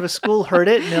that's part of a school heard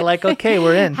it and they're like, okay,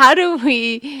 we're in. How do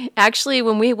we actually,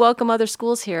 when we welcome other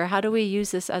schools here, how do we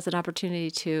use this as an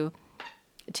opportunity to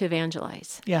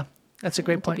evangelize? Yeah, that's a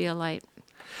great point. To be a light.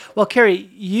 Well, Carrie,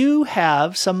 you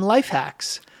have some life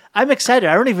hacks. I'm excited.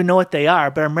 I don't even know what they are,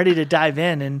 but I'm ready to dive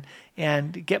in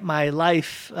and get my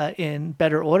life in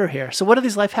better order here. So what are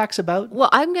these life hacks about? Well,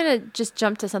 I'm going to just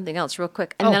jump to something else real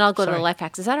quick, and then I'll go to the life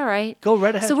hacks. Is that all right? Go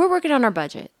right ahead. So we're working on our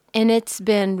budget, and it's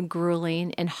been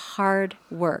grueling and hard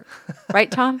work. Right,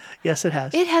 Tom? Yes, it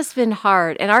has. It has been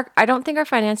hard. And I don't think our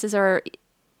finances are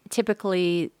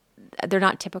they're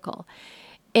not typical.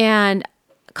 And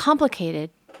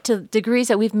complicated to degrees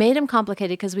that we've made them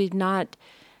complicated because we've not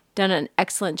done an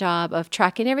excellent job of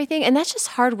tracking everything. And that's just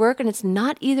hard work. And it's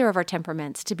not either of our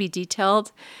temperaments to be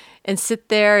detailed and sit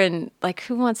there and like,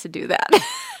 who wants to do that?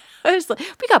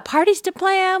 We got parties to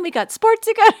plan. We got sports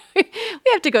to go.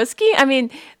 We have to go skiing. I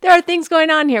mean, there are things going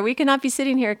on here. We cannot be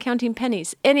sitting here counting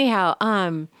pennies.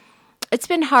 Anyhow, it's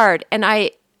been hard. And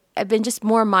I've been just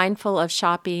more mindful of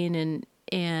shopping and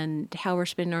how we're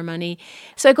spending our money.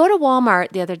 So I go to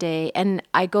Walmart the other day and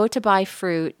I go to buy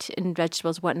fruit and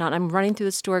vegetables, whatnot. I'm running through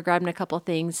the store, grabbing a couple of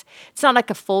things. It's not like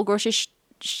a full grocery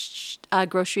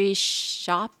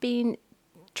shopping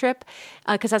trip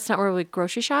because that's not where we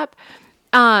grocery shop.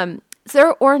 So there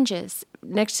are oranges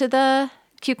next to the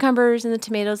cucumbers and the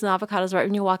tomatoes and the avocados right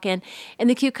when you walk in. And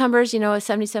the cucumbers, is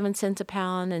 77 cents a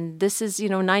pound. And this is,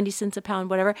 90 cents a pound,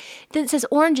 whatever. Then it says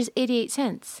orange is 88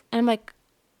 cents. And I'm like,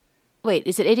 wait,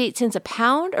 is it 88 cents a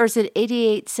pound or is it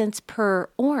 88 cents per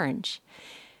orange?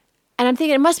 And I'm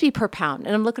thinking it must be per pound.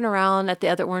 And I'm looking around at the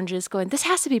other oranges going, this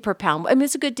has to be per pound. I mean,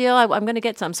 it's a good deal. I'm going to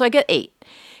get some. So I get 8.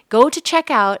 Go to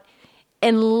checkout,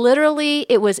 and literally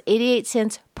it was 88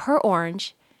 cents per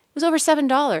orange. It was over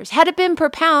 $7. Had it been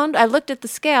per pound, I looked at the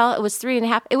scale, it was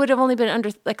 3.5. It would have only been under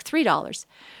like $3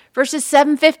 versus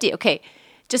 $7.50. Okay.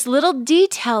 Just little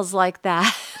details like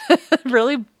that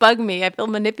really bug me. I feel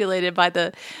manipulated by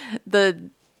the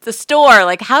store.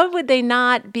 Like, how would they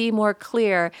not be more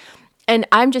clear? And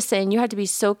I'm just saying you have to be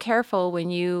so careful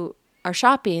when you are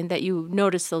shopping that you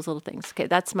notice those little things. Okay,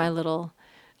 that's my little,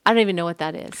 I don't even know what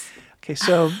that is. Okay,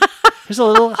 so here's a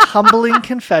little humbling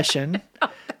confession.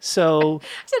 So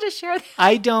I should have shared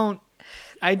that.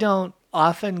 I don't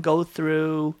often go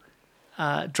through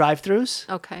drive-thrus.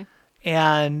 Okay.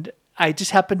 And I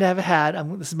just happened to have had,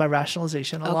 this is my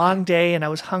rationalization, a long day, and I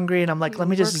was hungry, and I'm like, let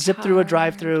me just zip through a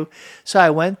drive-through. So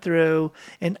I went through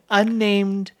an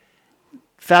unnamed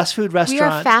fast food restaurant.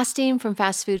 We are fasting from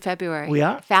Fast Food February. We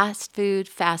are? Fast food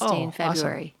fasting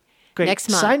February. Awesome. Great. Next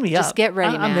month. Sign me up. Just get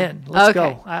ready, man. I'm in. Let's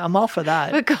go. I'm all for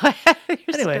that. But go ahead.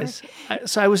 Anyways,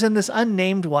 so I was in this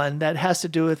unnamed one that has to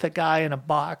do with a guy in a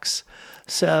box.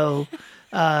 So,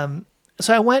 so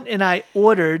I went and I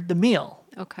ordered the meal.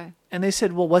 Okay. And they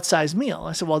said, well, what size meal?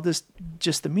 I said, well, this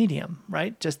just the medium,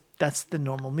 right? Just that's the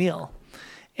normal meal.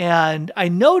 And I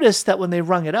noticed that when they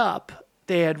rung it up,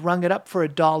 they had rung it up for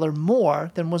 $1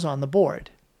 more than was on the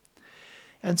board.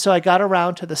 And so I got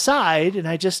around to the side and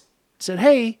I just said,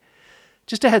 hey,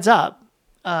 just a heads up.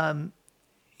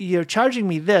 You're charging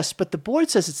me this, but the board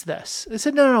says it's this. They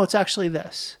said, no, it's actually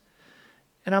this.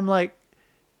 And I'm like,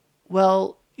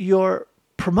 well, you're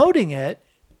promoting it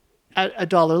at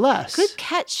 $1 less. Good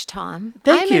catch, Tom.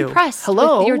 Thank you. I'm impressed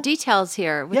with your details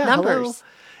here with numbers. Hello.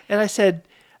 And I said,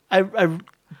 I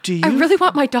really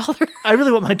want my dollar. I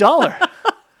really want my dollar.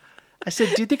 I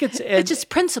said, do you think it's just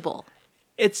principle?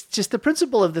 It's just the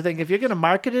principle of the thing. If you're going to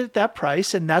market it at that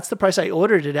price, and that's the price I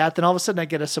ordered it at, then all of a sudden I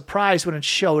get a surprise when it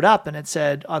showed up and it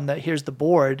said here's the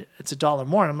board, it's $1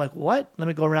 more. And I'm like, what? Let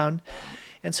me go around.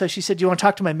 And so she said, do you want to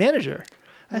talk to my manager?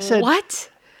 I said,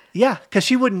 what? Yeah, because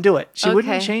she wouldn't do it. She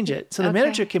wouldn't change it. So the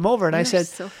manager came over and I said,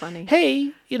 so funny.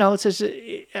 Hey, it says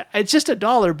it's just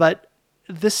 $1, but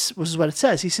this was what it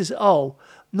says. He says, oh,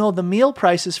 no, the meal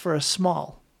price is for a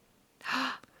small.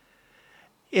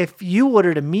 If you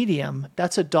ordered a medium,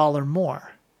 that's $1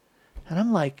 more. And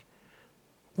I'm like,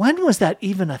 when was that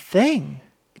even a thing?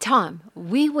 Tom,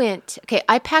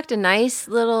 I packed a nice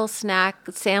little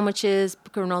snack, sandwiches,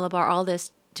 granola bar, all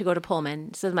this to go to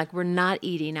Pullman. So I'm like, we're not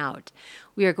eating out.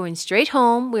 We are going straight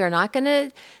home. We are not going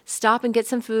to stop and get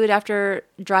some food after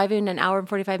driving an hour and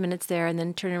 45 minutes there and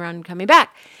then turning around and coming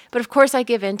back. But of course, I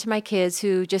give in to my kids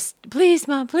who just, please,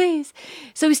 Mom, please.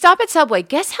 So we stop at Subway.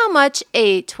 Guess how much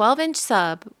a 12-inch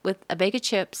sub with a bag of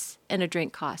chips and a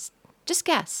drink cost? Just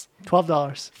guess.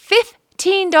 $12.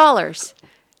 $15.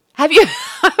 Have you?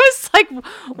 I was like,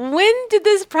 when did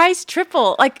this price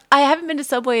triple? Like, I haven't been to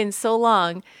Subway in so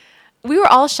long. We were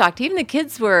all shocked. Even the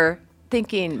kids were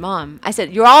thinking, Mom, I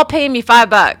said, you're all paying me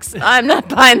 $5. I'm not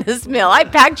buying this meal. I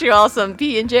packed you all some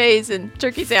P&Js and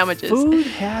turkey sandwiches. Food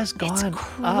has gone It's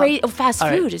crazy. Fast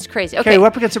food is crazy. Okay, we're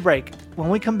up against a break. When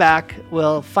we come back,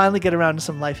 we'll finally get around to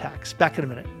some life hacks. Back in a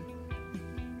minute.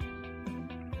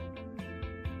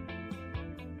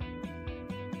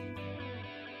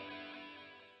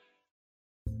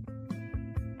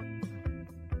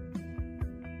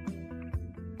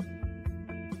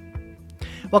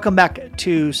 Welcome back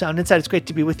to Sound Insight. It's great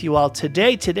to be with you all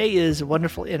today. Today is a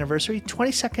wonderful anniversary,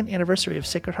 22nd anniversary of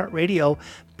Sacred Heart Radio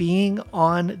being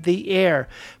on the air.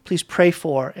 Please pray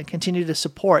for and continue to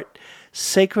support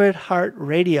Sacred Heart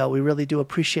Radio. We really do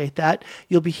appreciate that.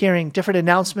 You'll be hearing different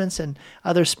announcements and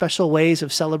other special ways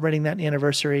of celebrating that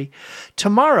anniversary.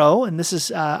 Tomorrow, and this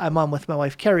is, I'm on with my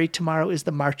wife, Carrie, tomorrow is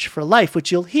the March for Life, which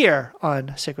you'll hear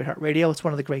on Sacred Heart Radio. It's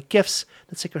one of the great gifts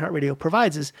that Sacred Heart Radio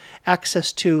provides is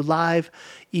access to live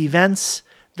events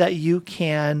that you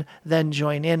can then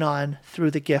join in on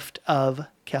through the gift of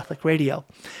Catholic Radio.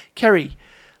 Carrie,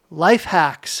 life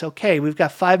hacks. Okay, we've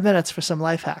got 5 minutes for some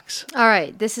life hacks. All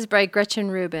right, this is by Gretchen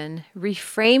Rubin.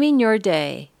 Reframing your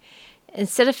day.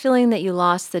 Instead of feeling that you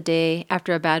lost the day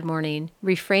after a bad morning,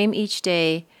 reframe each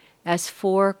day as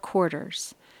 4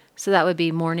 quarters. So that would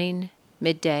be morning,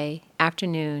 midday,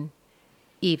 afternoon,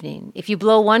 evening. If you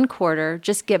blow 1 quarter,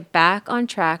 just get back on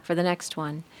track for the next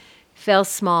one. Fail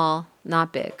small,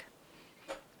 not big.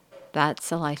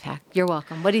 That's a life hack. You're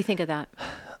welcome. What do you think of that?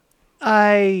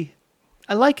 I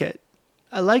like it.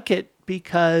 I like it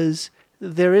because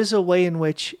there is a way in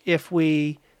which if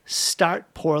we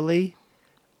start poorly,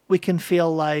 we can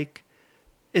feel like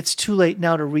it's too late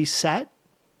now to reset.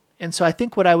 And so I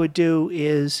think what I would do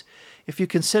is if you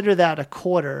consider that a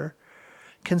quarter,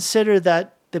 consider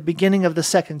that the beginning of the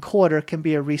second quarter can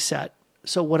be a reset.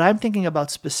 So what I'm thinking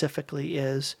about specifically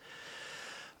is,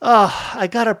 I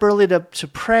got up early to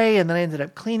pray, and then I ended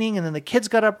up cleaning, and then the kids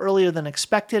got up earlier than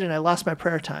expected, and I lost my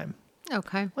prayer time.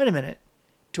 Okay. Wait a minute.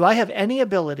 Do I have any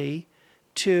ability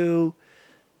to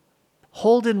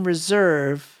hold in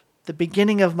reserve the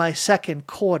beginning of my second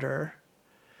quarter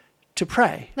to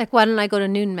pray? Like, why don't I go to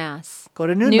noon mass? Go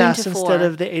to noon mass instead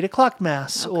of the 8 o'clock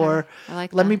mass. Okay. Or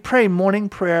let me pray morning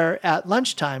prayer at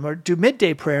lunchtime, or do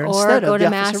midday prayer instead of the officer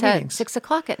readings. Or go to mass at 6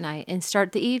 o'clock at night and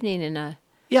start the evening in a...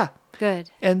 Yeah.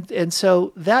 Good. And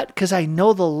so that, because I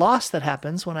know the loss that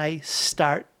happens when I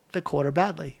start the quarter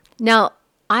badly. Now,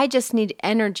 I just need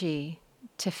energy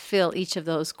to fill each of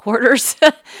those quarters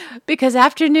because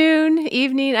afternoon,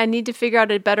 evening, I need to figure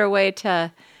out a better way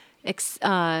to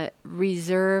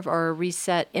reserve or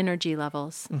reset energy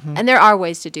levels. Mm-hmm. And there are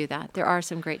ways to do that. There are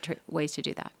some great ways to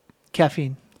do that.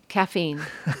 Caffeine.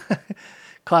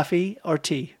 Coffee or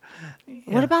tea. Yeah.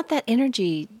 What about that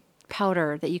energy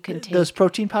powder that you can take? Those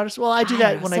protein powders? Well, I do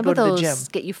that when I go to the gym.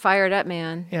 Get you fired up,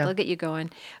 man. Yeah. They'll get you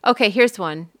going. Okay, here's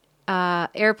one.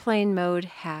 Airplane mode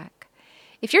hack.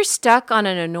 If you're stuck on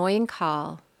an annoying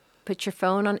call, put your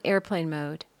phone on airplane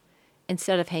mode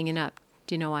instead of hanging up.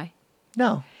 Do you know why?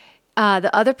 No. The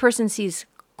other person sees,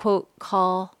 quote,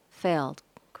 call failed,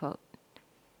 quote.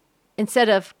 instead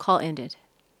of call ended.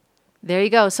 There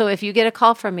you go. So if you get a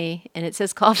call from me and it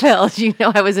says call failed, you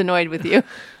know I was annoyed with you.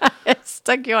 I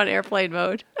stuck you on airplane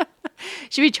mode.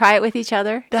 Should we try it with each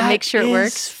other to make sure it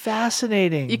works?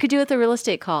 Fascinating. You could do it with a real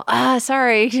estate call.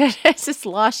 Sorry. I just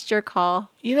lost your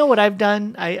call. You know what I've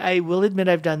done? I will admit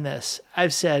I've done this.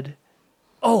 I've said,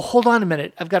 oh, hold on a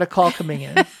minute. I've got a call coming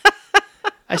in.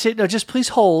 I say, no, just please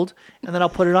hold. And then I'll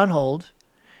put it on hold.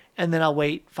 And then I'll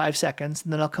wait 5 seconds.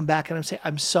 And then I'll come back and I'll say,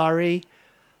 I'm sorry.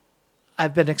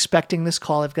 I've been expecting this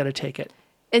call. I've got to take it.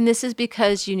 And this is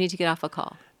because you need to get off a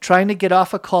call. Trying to get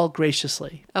off a call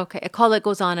graciously. Okay. A call that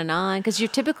goes on and on because you're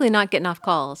typically not getting off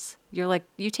calls. You're like,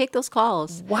 you take those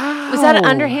calls. Wow. Was that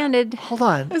underhanded? Hold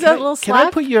on. Was that a little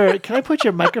slap? Can I put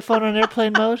your microphone on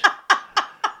airplane mode?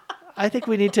 I think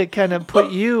we need to kind of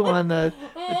put you on the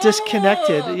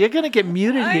disconnected. You're going to get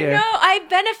muted here. I know. I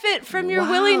benefit from your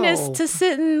willingness to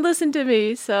sit and listen to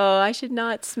me, so I should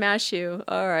not smash you.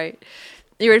 All right.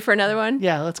 You ready for another one?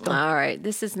 Yeah, let's go. All right.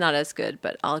 This is not as good,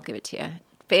 but I'll give it to you.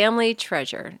 Family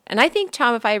treasure. And I think,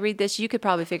 Tom, if I read this, you could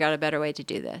probably figure out a better way to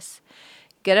do this.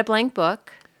 Get a blank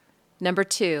book. Number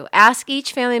 2, ask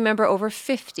each family member over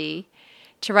 50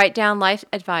 to write down life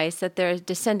advice that their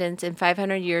descendants in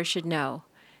 500 years should know.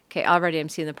 Okay, already I'm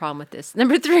seeing the problem with this.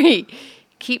 Number 3,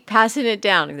 keep passing it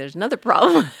down. There's another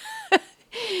problem.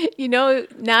 You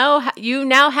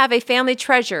now have a family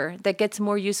treasure that gets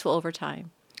more useful over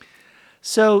time.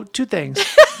 So 2 things.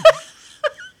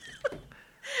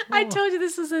 I told you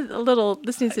this is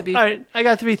this needs to be. All right, I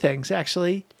got 3 things,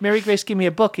 actually. Mary Grace gave me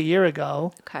a book a year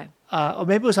ago. Okay. Or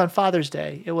maybe it was on Father's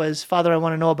Day. It was Father, I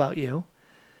Want to Know About You.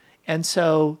 And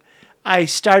so I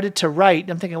started to write.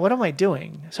 I'm thinking, what am I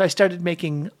doing? So I started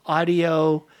making an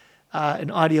audio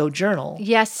journal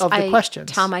of the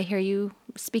questions. Tom, I hear you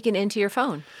speaking into your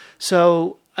phone.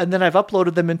 So, and then I've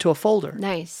uploaded them into a folder.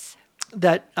 Nice.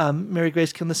 That Mary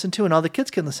Grace can listen to and all the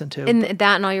kids can listen to. And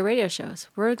that and all your radio shows.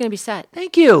 We're going to be set.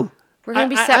 Thank you. We're going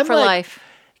to be set for life.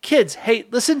 Kids, hey,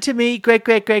 listen to me, great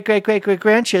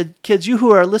grandkids, you who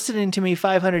are listening to me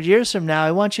 500 years from now, I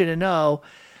want you to know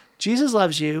Jesus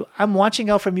loves you. I'm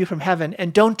watching out from you from heaven,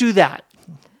 and don't do that.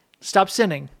 Stop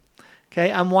sinning.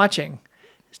 Okay, I'm watching.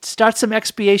 Start some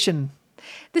expiation.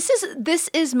 This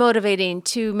is motivating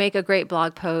to make a great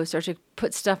blog post or to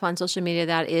put stuff on social media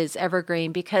that is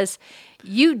evergreen because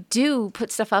you do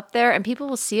put stuff up there and people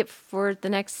will see it for the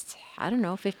next,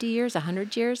 50 years,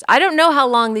 100 years. I don't know how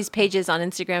long these pages on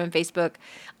Instagram and Facebook.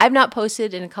 I've not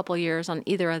posted in a couple of years on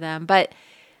either of them, but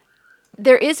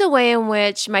there is a way in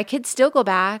which my kids still go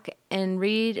back and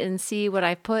read and see what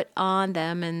I put on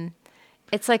them, and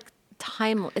it's like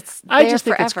time. It's there I just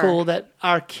forever. think it's cool that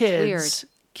our kids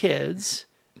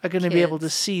are going to be able to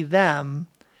see them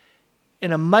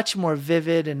in a much more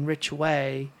vivid and rich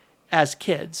way as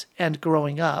kids and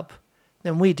growing up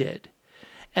than we did,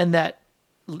 and that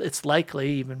it's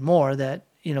likely even more that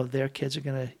their kids are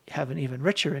going to have an even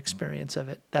richer experience of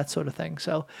it, that sort of thing.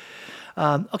 So,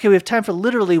 okay, we have time for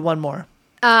literally one more.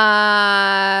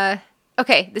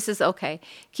 Okay, this is okay.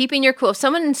 Keeping your cool. If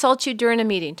someone insults you during a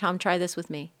meeting, Tom, try this with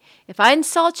me. If I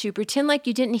insult you, pretend like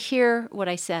you didn't hear what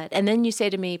I said, and then you say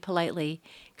to me politely,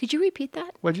 could you repeat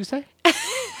that? What'd you say?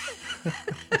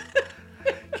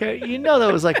 Okay,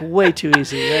 that was like way too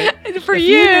easy, right? For if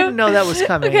you didn't know that was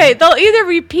coming. Okay, they'll either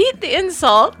repeat the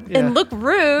insult and look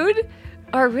rude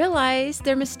or realize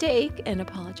their mistake and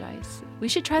apologize. We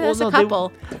should try that as a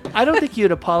couple. I don't think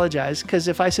you'd apologize because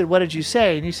if I said, what did you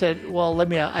say? And you said, well,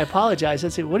 I apologize.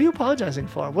 I'd say, what are you apologizing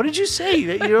for? What did you say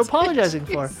that you're apologizing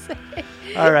for?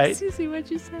 All right. Excuse me, what'd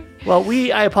you say? Well,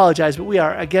 I apologize, but we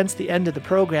are against the end of the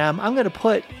program. I'm going to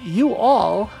put you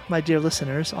all, my dear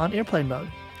listeners, on airplane mode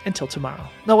until tomorrow.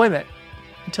 No, wait a minute.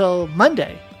 Until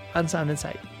Monday on Sound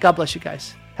Insight. God bless you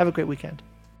guys. Have a great weekend.